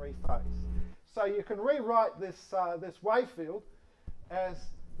stationary phase. So you can rewrite this wave field as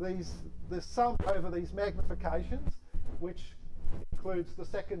this sum over these magnifications, which includes the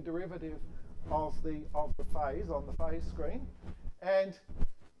second derivative of the phase on the phase screen, and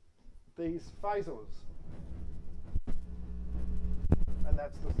these phasors. And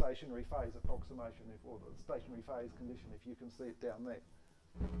that's the stationary phase approximation, or the stationary phase condition, if you can see it down there.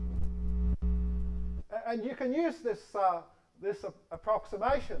 And you can use this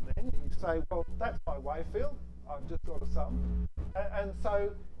approximation then. You say, well, that's my wave field. I've just got a sum. And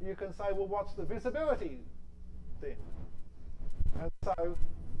so you can say, well, what's the visibility then? And so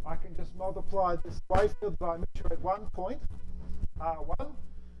I can just multiply this wave field that I measure at one point, R1,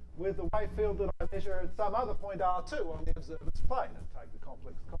 with the wave field that I measure at some other point, R2, on the observer's plane, and take the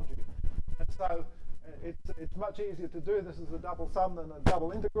complex conjugate. And so it's much easier to do this as a double sum than a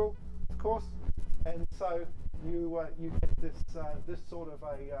double integral, of course. And so you get this sort of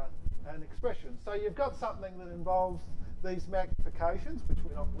an expression. So you've got something that involves these magnifications, which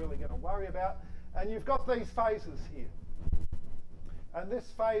we're not really going to worry about, and you've got these phases here. And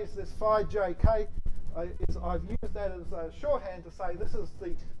this phase, this phi jk, I've used that as a shorthand to say this is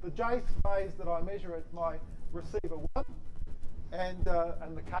the jth phase that I measure at my receiver 1, and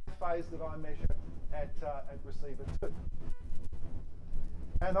the kth phase that I measure at receiver 2.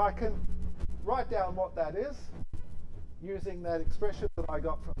 And I can write down what that is using that expression that I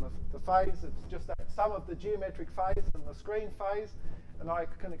got from the phase. It's just that sum of the geometric phase and the screen phase, and I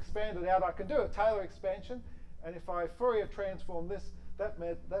can expand it out. I can do a Taylor expansion, and if I Fourier transform this,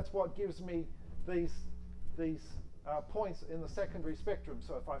 that's what gives me these points in the secondary spectrum.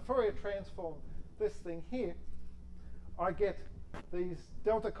 So if I Fourier transform this thing here, I get these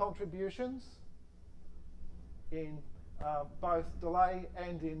delta contributions in both delay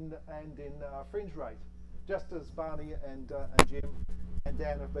and in fringe rate, just as Barney and Jim and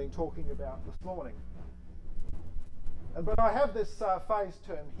Dan have been talking about this morning. But I have this phase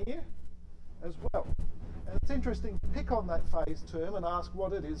term here as well. And it's interesting to pick on that phase term and ask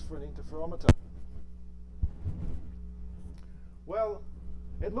what it is for an interferometer. Well,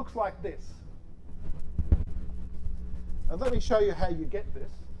 it looks like this. And let me show you how you get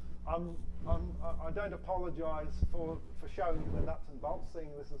this. I don't apologise for showing you the nuts and bolts, seeing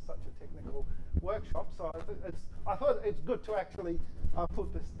this is such a technical workshop. So I thought it's good to actually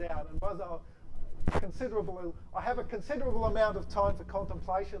put this down. And I have a considerable amount of time for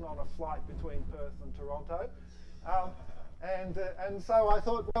contemplation on a flight between Perth and Toronto. And so I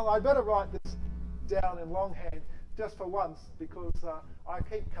thought, well, I'd better write this down in longhand just for once, because I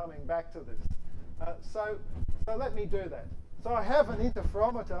keep coming back to this. So let me do that. So I have an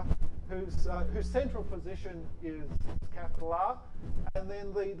interferometer whose central position is capital R, and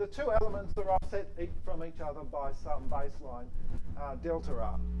then the two elements are offset from each other by some baseline delta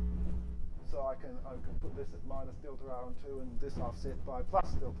R. So I can put this at minus delta R on 2, and this offset by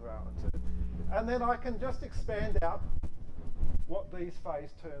plus delta R on 2. And then I can just expand out what these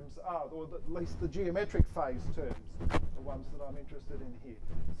phase terms are, or at least the geometric phase terms, the ones that I'm interested in here.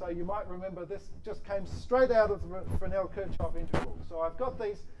 So you might remember this just came straight out of the Fresnel-Kirchhoff integral. So I've got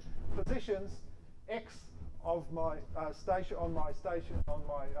these positions x of my station on my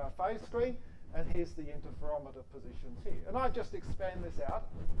phase screen, and here's the interferometer positions here. And I just expand this out,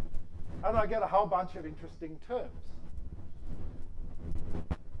 and I get a whole bunch of interesting terms.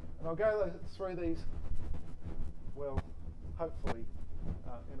 And I'll go through these, well, hopefully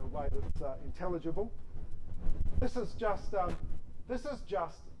in a way that's intelligible. This is just the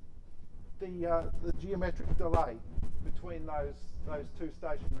geometric delay between those two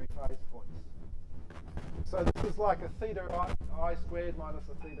stationary phase points. So this is like a theta I squared minus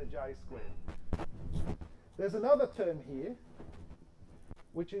a theta j squared. There's another term here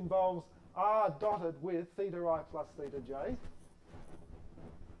which involves r dotted with theta I plus theta j.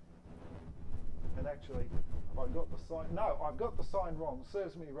 And actually, have I got the sign? No, I've got the sign wrong.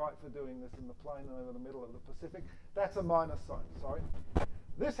 Serves me right for doing this in the plane over the middle of the Pacific. That's a minus sign, sorry.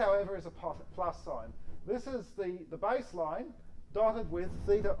 This, however, is a plus sign. This is the baseline dotted with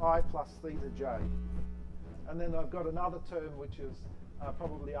theta I plus theta j. And then I've got another term which is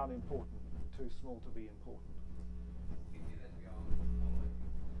probably unimportant, too small to be important.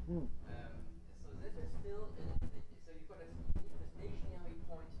 So this is still, so you've got a stationary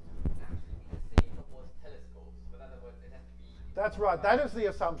point to actually be the same for both telescopes. But in other words, it has to be. That's right. That is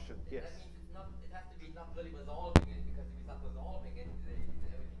the assumption. Yes. That means it's not. It has to be not really resolving it, because if it's not resolving it, everything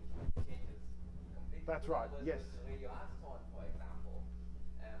changes completely. That's right. Yes. The radioisotope, for example,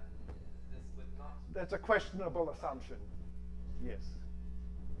 this would not. That's a questionable assumption. Yes.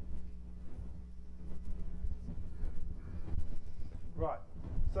 Right.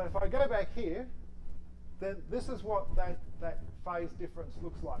 So if I go back here, then this is what that phase difference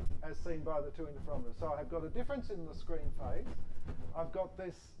looks like as seen by the two interferometers. So I've got a difference in the screen phase. I've got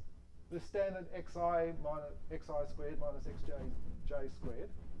this standard xi squared minus xj squared.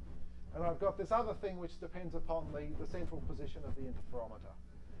 And I've got this other thing which depends upon the central position of the interferometer.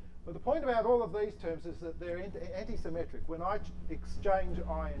 But the point about all of these terms is that they're antisymmetric when I exchange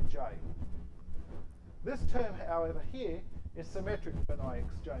I and j. This term, however, here is symmetric when I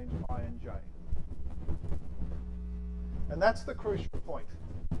exchange I and j. And that's the crucial point.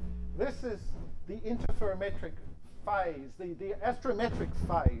 This is the interferometric phase, the astrometric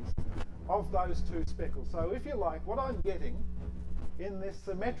phase of those two speckles. So if you like, what I'm getting in this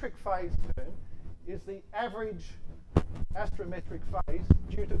symmetric phase term is the average astrometric phase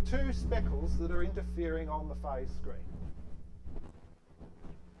due to two speckles that are interfering on the phase screen.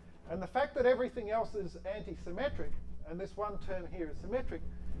 And the fact that everything else is antisymmetric and this one term here is symmetric,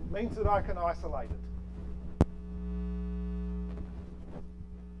 means that I can isolate it.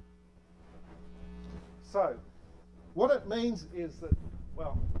 So, what it means is that,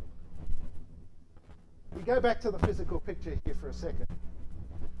 well, we go back to the physical picture here for a second.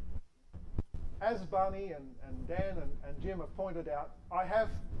 As Barney and Dan and Jim have pointed out, I have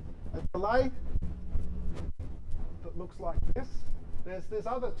a delay that looks like this. There's this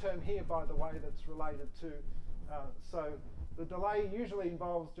other term here, by the way, that's related to, so the delay usually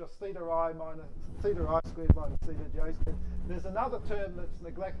involves just theta I squared minus theta j squared. There's another term that's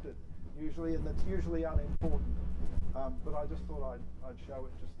neglected usually, and that's usually unimportant. But I just thought I'd show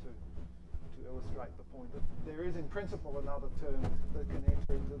it just to illustrate the point that there is in principle another term that can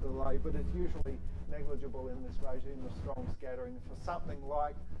enter into delay, but it's usually negligible in this regime of strong scattering for something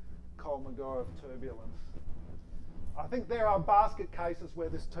like Kolmogorov turbulence. I think there are basket cases where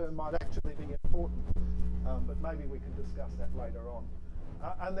this term might actually be important, but maybe we can discuss that later on.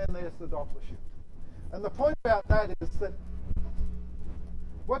 And then there's the Doppler shift. And the point about that is that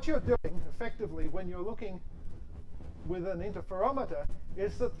what you're doing effectively when you're looking with an interferometer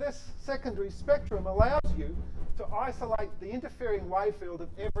is that this secondary spectrum allows you to isolate the interfering wave field of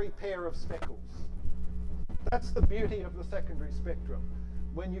every pair of speckles. That's the beauty of the secondary spectrum.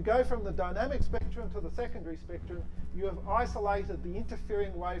 When you go from the dynamic spectrum to the secondary spectrum, you have isolated the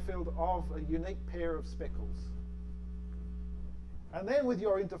interfering wave field of a unique pair of speckles. And then with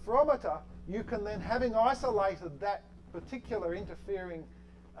your interferometer, you can then, having isolated that particular interfering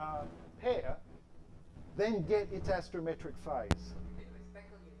pair, then get its astrometric phase. Okay, by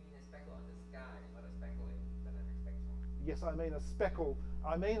speckle you mean a speckle on the sky, not a speckle in dynamic spectrum. Yes, I mean a speckle.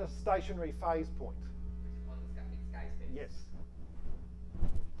 I mean a stationary phase point. Which is on the sky, in sky space. Yes.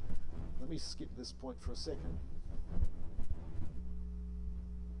 Let me skip this point for a second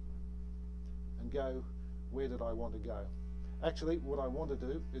and go, where did I want to go? Actually, what I want to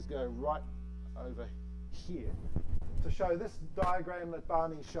do is go right over here to show this diagram that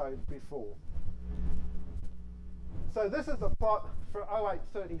Barney showed before. So this is a plot for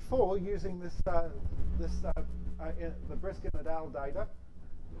 0834 using the Briskin et al. Data.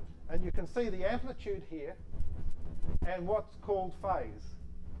 And you can see the amplitude here and what's called phase.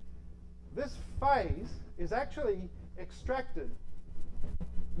 This phase is actually extracted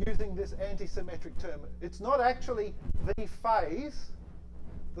using this antisymmetric term. It's not actually the phase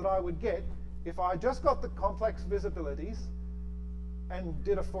that I would get if I just got the complex visibilities and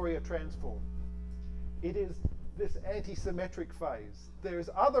did a Fourier transform. It is this antisymmetric phase. There is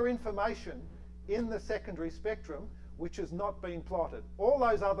other information in the secondary spectrum which has not been plotted. All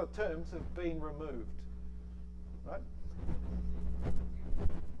those other terms have been removed. Right?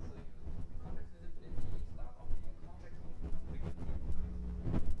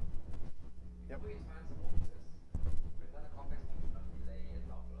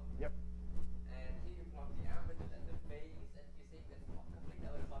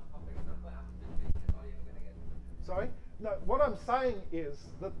 Sorry? No, what I'm saying is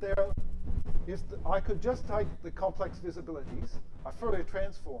that I could just take the complex visibilities, I Fourier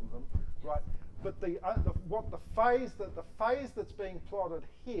transform them, right? But the phase that's being plotted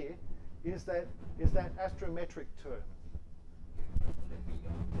here is that astrometric term.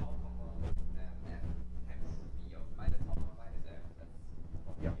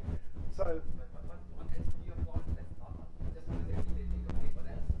 Yeah. So.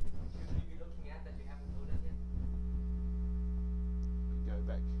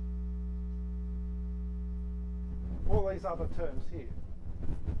 All these other terms here.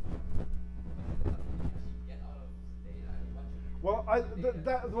 Well,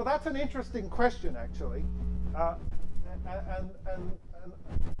 well, that's an interesting question, actually, and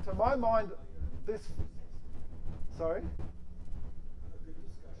to my mind, this. Sorry.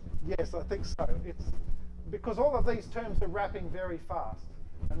 Yes, I think so. It's because all of these terms are wrapping very fast,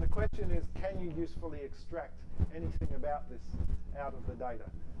 and the question is, can you usefully extract anything about this out of the data?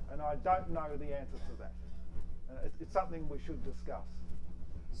 And I don't know the answer to that. It's something we should discuss.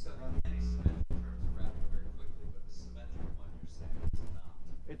 So the anti-symmetric terms are wrapping very quickly, but the symmetric one you're saying is not.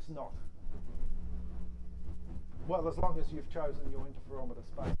 It's not. Well, as long as you've chosen your interferometer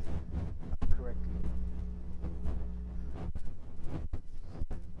space correctly.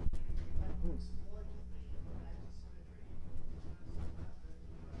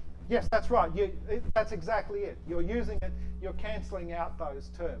 Yes, that's right. That's exactly it. You're using it, you're cancelling out those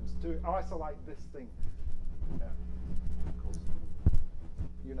terms to isolate this thing. Yeah, of course.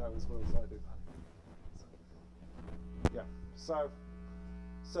 You know as well as I do. Yeah, so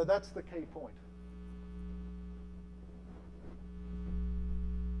that's the key point.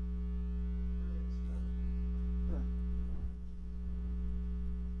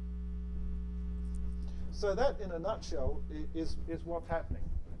 So that, in a nutshell, is what's happening.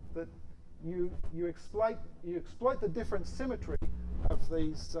 That you exploit the different symmetry of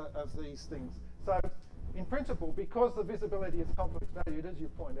these things. So, in principle, because the visibility is complex valued, as you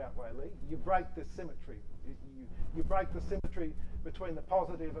point out, Wei-Li, you break this symmetry. You break the symmetry between the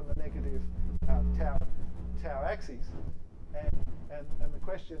positive and the negative tau axes. And the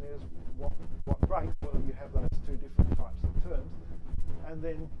question is, what breaks? Well, you have those two different types of terms. And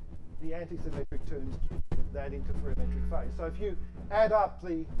then the antisymmetric terms give that interferometric phase. So if you add up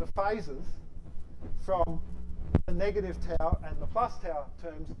the phases from the negative tau and the plus tau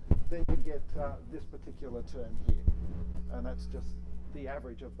terms, then you get this particular term here. And that's just the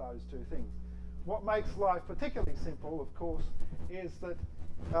average of those two things. What makes life particularly simple, of course, is that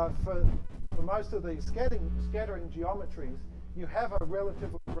for most of these scattering geometries, you have a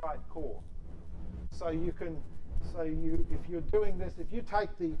relatively bright core. So if you're doing this, if you take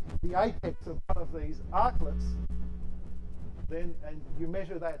the apex of one of these arclets, and you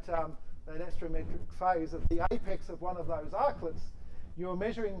measure that astrometric phase at the apex of one of those arclets, you're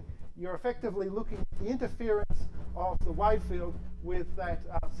effectively looking at the interference of the wave field with that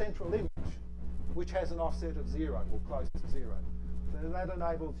central image, which has an offset of 0 or close to 0. So that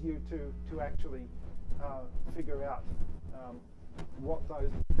enables you to actually figure out what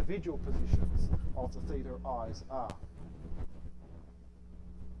those individual positions of the theta i's are.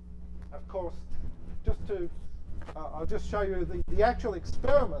 Of course, I'll just show you the actual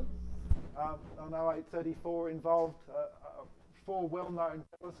experiment on 0834 involved 4 well-known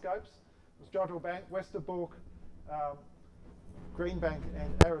telescopes. It was Jodrell Bank, Westerbork, Greenbank,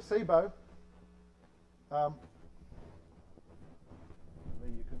 and Arecibo. There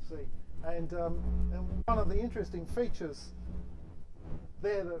you can see. And one of the interesting features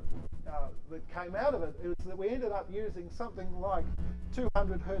there that came out of it is that we ended up using something like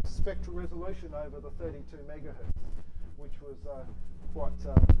 200 hertz spectral resolution over the 32 megahertz, which was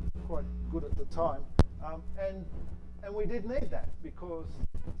quite good at the time. And we did need that because,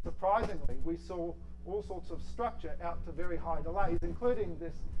 surprisingly, we saw all sorts of structure out to very high delays, including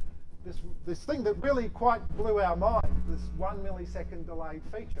this thing that really quite blew our mind, this 1 millisecond delayed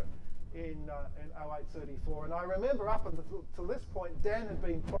feature in 0834. And I remember up until this point, Dan had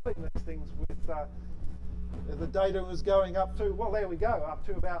been plotting these things with the data was going up to, well, there we go, up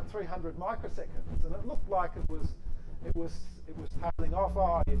to about 300 microseconds, and it looked like it was tailing off.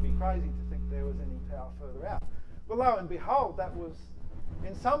 Oh, you'd be crazy to think there was any power further out. Well, lo and behold, that was,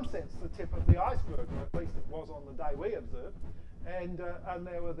 in some sense, the tip of the iceberg, or at least it was on the day we observed. And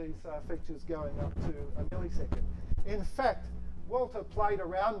there were these features going up to a millisecond. In fact, Walter played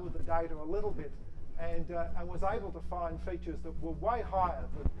around with the data a little bit and was able to find features that were way higher,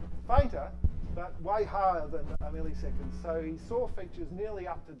 fainter, but way higher than a millisecond. So he saw features nearly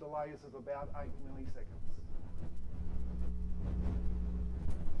up to delays of about 8 milliseconds.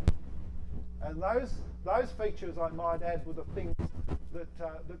 And those features, I might add, were the things that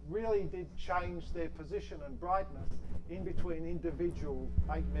really did change their position and brightness in between individual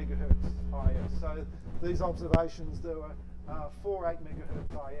 8 megahertz IFs. So these observations, there were 4 8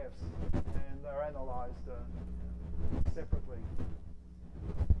 megahertz IFs, and they're analysed separately.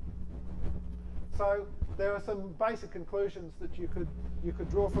 So there are some basic conclusions that you could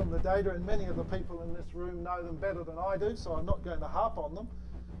draw from the data, and many of the people in this room know them better than I do, so I'm not going to harp on them.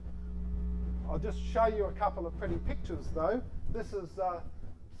 I'll just show you a couple of pretty pictures, though. This is, so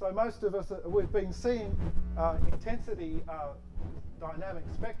most of us, we've been seeing intensity dynamic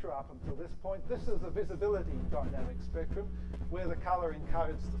spectra up until this point. This is a visibility dynamic spectrum where the colour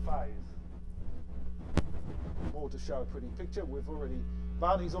encodes the phase. More to show a pretty picture.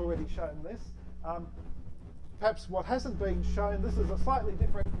 Barney's already shown this. Perhaps what hasn't been shown, this is a slightly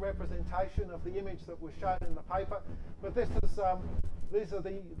different representation of the image that was shown in the paper, but this is, these are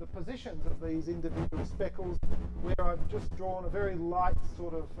the positions of these individual speckles, where I've just drawn a very light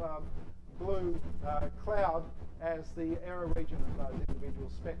sort of blue cloud as the error region of those individual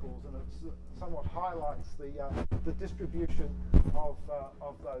speckles, and it somewhat highlights the distribution of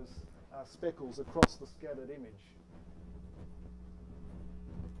those speckles across the scattered image.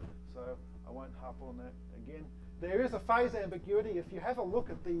 So I won't harp on that again. There is a phase ambiguity. If you have a look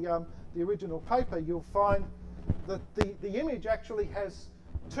at the original paper, you'll find that the image actually has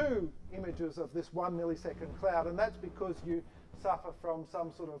 2 images of this 1 millisecond cloud, and that's because you suffer from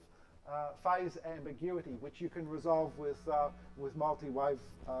some sort of phase ambiguity, which you can resolve with multi-wavelength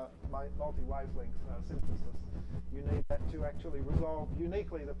synthesis. You need that to actually resolve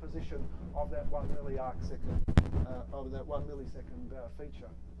uniquely the position of that 1 millisecond feature.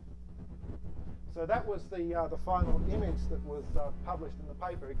 So that was the final image that was published in the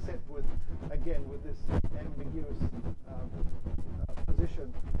paper, except with, again, with this ambiguous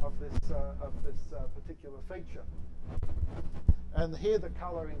position of this particular feature. And here the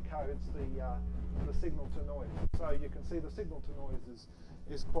colour encodes the signal to noise. So you can see the signal to noise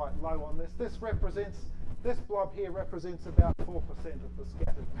is quite low on this. This blob here represents about 4% of the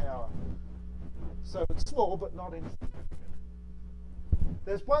scattered power. So it's small, but not insignificant.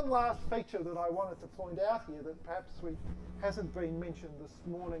 There's one last feature that I wanted to point out here that perhaps hasn't been mentioned this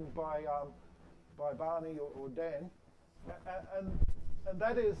morning by Barney or Dan, and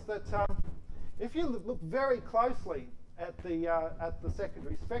that is that if you look very closely at the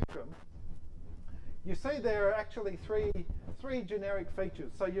secondary spectrum, you see there are actually three generic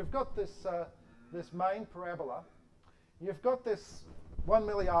features. So you've got this main parabola, you've got this 1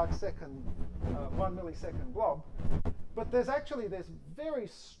 millisecond blob, but there's actually this very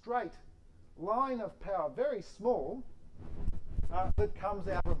straight line of power, very small, that comes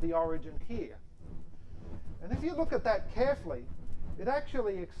out of the origin here. And if you look at that carefully, it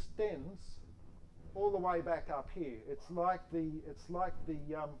actually extends all the way back up here. It's like the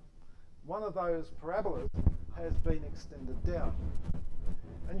one of those parabolas has been extended down.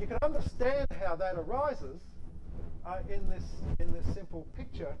 And you can understand how that arises in this simple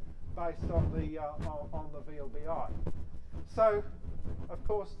picture based on the VLBI. So, of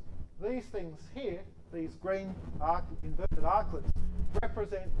course, these things here, these green inverted arclets,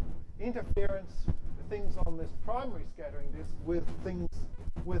 represent interference, things on this primary scattering disk with things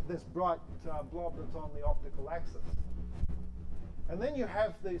with this bright blob that's on the optical axis. And then you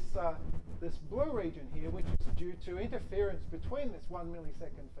have this blue region here, which is due to interference between this 1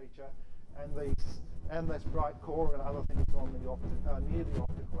 millisecond feature and this bright core and other things on the near the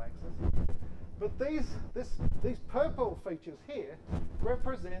optical axis. But these purple features here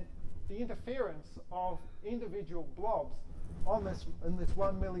represent the interference of individual blobs in this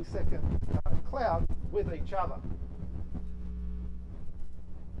 1 millisecond cloud with each other.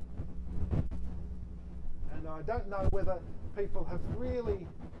 And I don't know whether people have really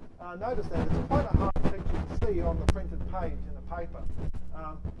noticed that. It's quite a hard picture to see on the printed page in a paper.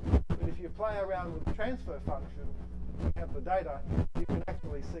 But if you play around with the transfer function, you have the data, you can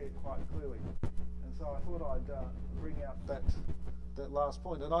actually see it quite clearly. And so I thought I'd bring out that last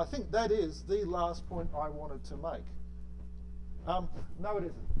point. And I think that is the last point I wanted to make. No, it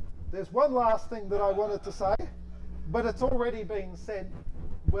isn't. There's one last thing that I wanted to say, but it's already been said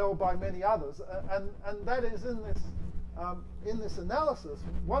well by many others, and that is in this analysis,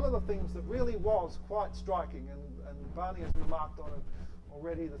 one of the things that really was quite striking, and Barney has remarked on it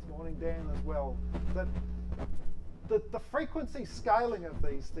already this morning, Dan as well, that the frequency scaling of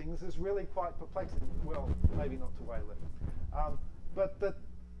these things is really quite perplexing. Well, maybe not to Wayland, but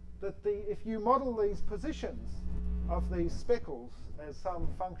if you model these positions of these speckles as some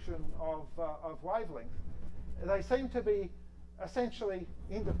function of wavelength, they seem to be essentially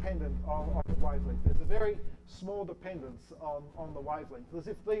independent of the wavelength. There's a very small dependence on the wavelength, as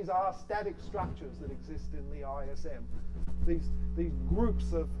if these are static structures that exist in the ISM. These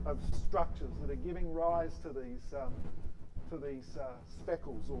groups of structures that are giving rise to these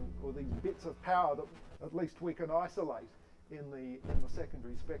speckles or these bits of power that at least we can isolate in the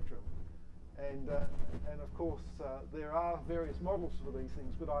secondary spectrum. And of course, there are various models for these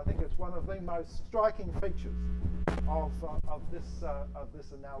things, but I think it's one of the most striking features of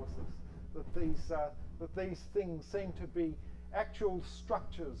this analysis that these things seem to be actual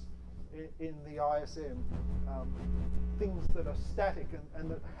structures in the ISM, things that are static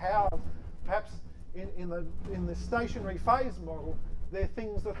and that house, perhaps in the stationary phase model, they're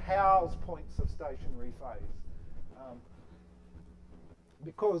things that house points of stationary phase,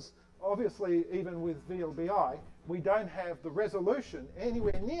 because obviously, even with VLBI, we don't have the resolution,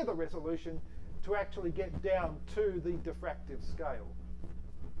 anywhere near the resolution, to actually get down to the diffractive scale.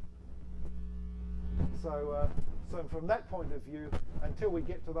 So from that point of view, until we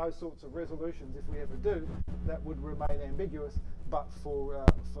get to those sorts of resolutions, if we ever do, that would remain ambiguous, but for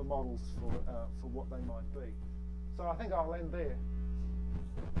models for what they might be. So I think I'll end there.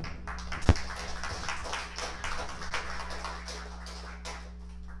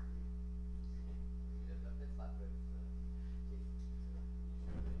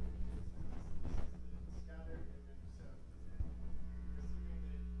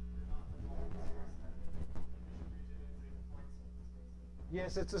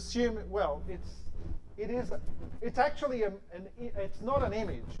 Yes, it's assuming. Well, it's actually it's not an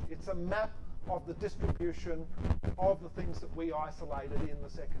image. It's a map of the distribution of the things that we isolated in the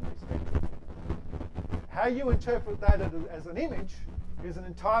secondary spectrum. How you interpret that as an image is an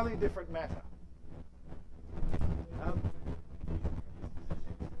entirely different matter. Um,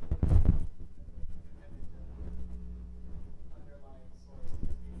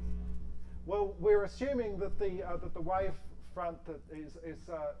 well, we're assuming that the wave front that is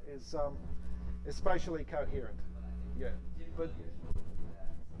spatially coherent. Yeah, but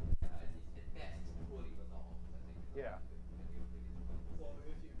yeah. Well,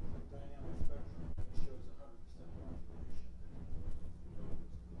 if you put dynamic spectrum, it shows 100% population.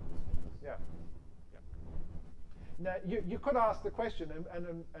 Yeah. Now you could ask the question,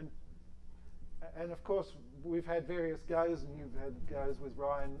 and of course we've had various goes, and you've had goes with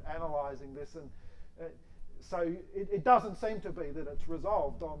Ryan analysing this, and so it doesn't seem to be that it's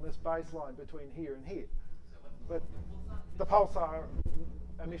resolved on this baseline between here and here, but the pulsar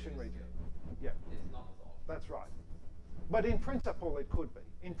emission region. Yeah, that's right. But in principle, it could be.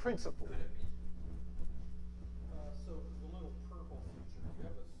 In principle. So the little purple feature, do you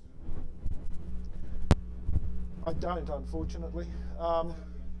have a zoom? I don't, unfortunately. The other thing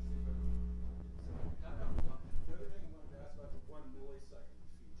I wanted to ask about the 1 millisecond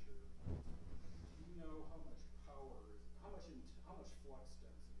feature, do you know how much power, how much flux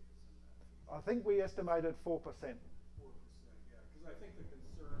density is in that feature? I think we estimated 4%. 4%, yeah, because I think the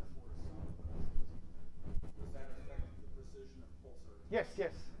concern for some of us is, does that affect the precision of pulsar? Yes,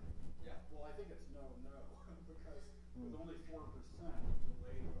 yes. Yeah, well, I think it's no, because with only 4%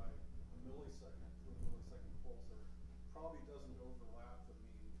 delayed by a millisecond with a millisecond pulsar, probably doesn't overlap the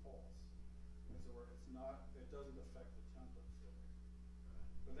mean pulse. And so it's not, it doesn't affect the template filling.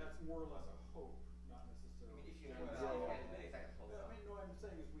 But that's more or less a hope, not necessarily. If you Yeah. have a millisecond pulse. I mean, no, I'm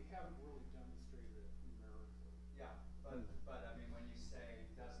saying is we haven't really demonstrated it numerically. Yeah, but I mean, when you say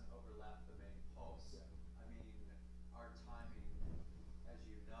doesn't overlap the main pulse, Yeah. I mean, our timing, as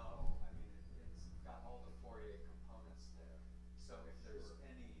you know, I mean, it's got all the Fourier components there. So if there's Sure.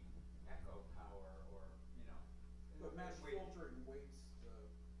 any echo power or, you know. But match if we- filtering weights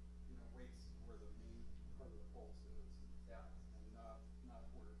weights where the main part of the pulse is. Yeah. And not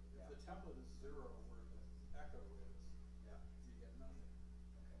where, Yeah. if the template is 0 where the echo is, Yeah. you get nothing.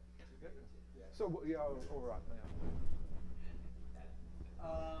 Okay. Yeah. So, yeah, all right. Yeah.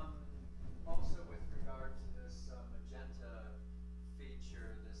 Also with regard to this magenta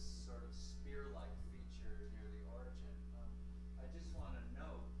feature, this sort of spear-like feature near the origin, I just want to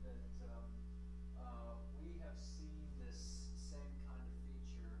note that we have seen this same kind of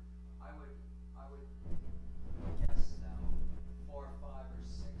feature. I would guess now 4, 5, or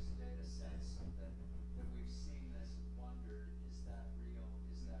 6 data sets that we've seen this and wondered, is that real?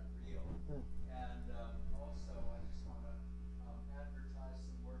 Is that real? And also, I just want to advertise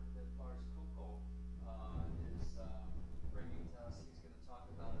some work that Lars Kukl is bringing to us. He's going to talk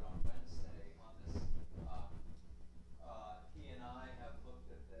about it on Wednesday on this. He and I have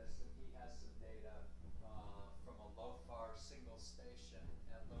looked at this, and he has some data from a LOFAR single station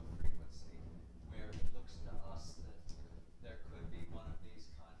at low frequency, where it looks to us that there could be one of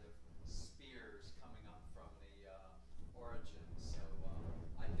these kind of spears coming up from the origin. So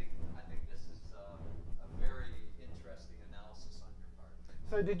I think this is a very interesting analysis on your part.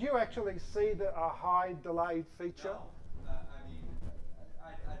 So did you actually see a high delayed feature? No, I mean,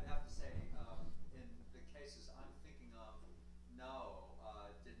 I'd have to say, in the cases I'm thinking of, no,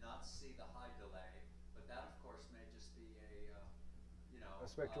 did not see the high delay, but that of course may just be A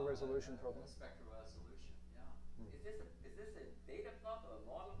spectral resolution problem. A spectral resolution, yeah. Is this a data plot or a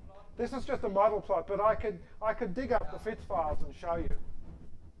model plot? This is just a model plot, but I could dig up the FITS files and show you.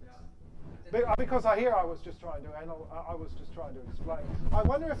 Yeah. Because I was just trying to explain. I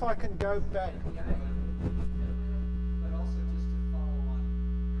wonder if I can go back. But also just to follow on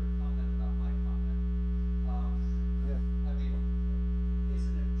your comment about my comment, Yeah. I mean,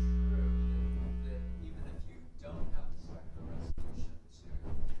 isn't it true that even if you don't have the spectral resolution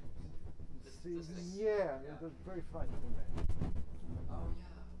Yeah, there's very faint in there. Oh yeah.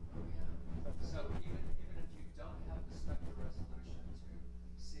 So even if you don't have the spectral resolution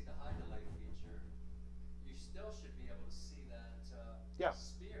to see the high delay feature, you still should be able to see that Yeah.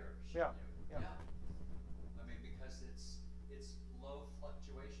 spear, Yeah, shouldn't you? yeah. I mean, because it's low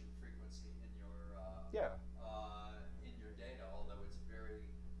fluctuation frequency in your in your data, although it's very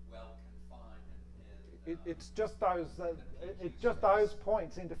well confined in It's just those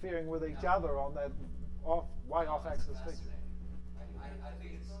points interfering with each other on that way off axis feature. I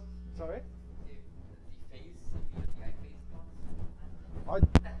think it's Sorry? The phase, the eye phase plots.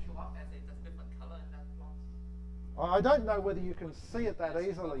 That show up as a just different color in that plot. I don't know whether you can see it that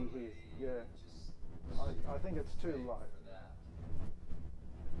easily here. Yeah. I think it's too low.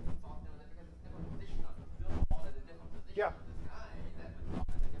 Because it's different position of the film, all at a different position. Yeah.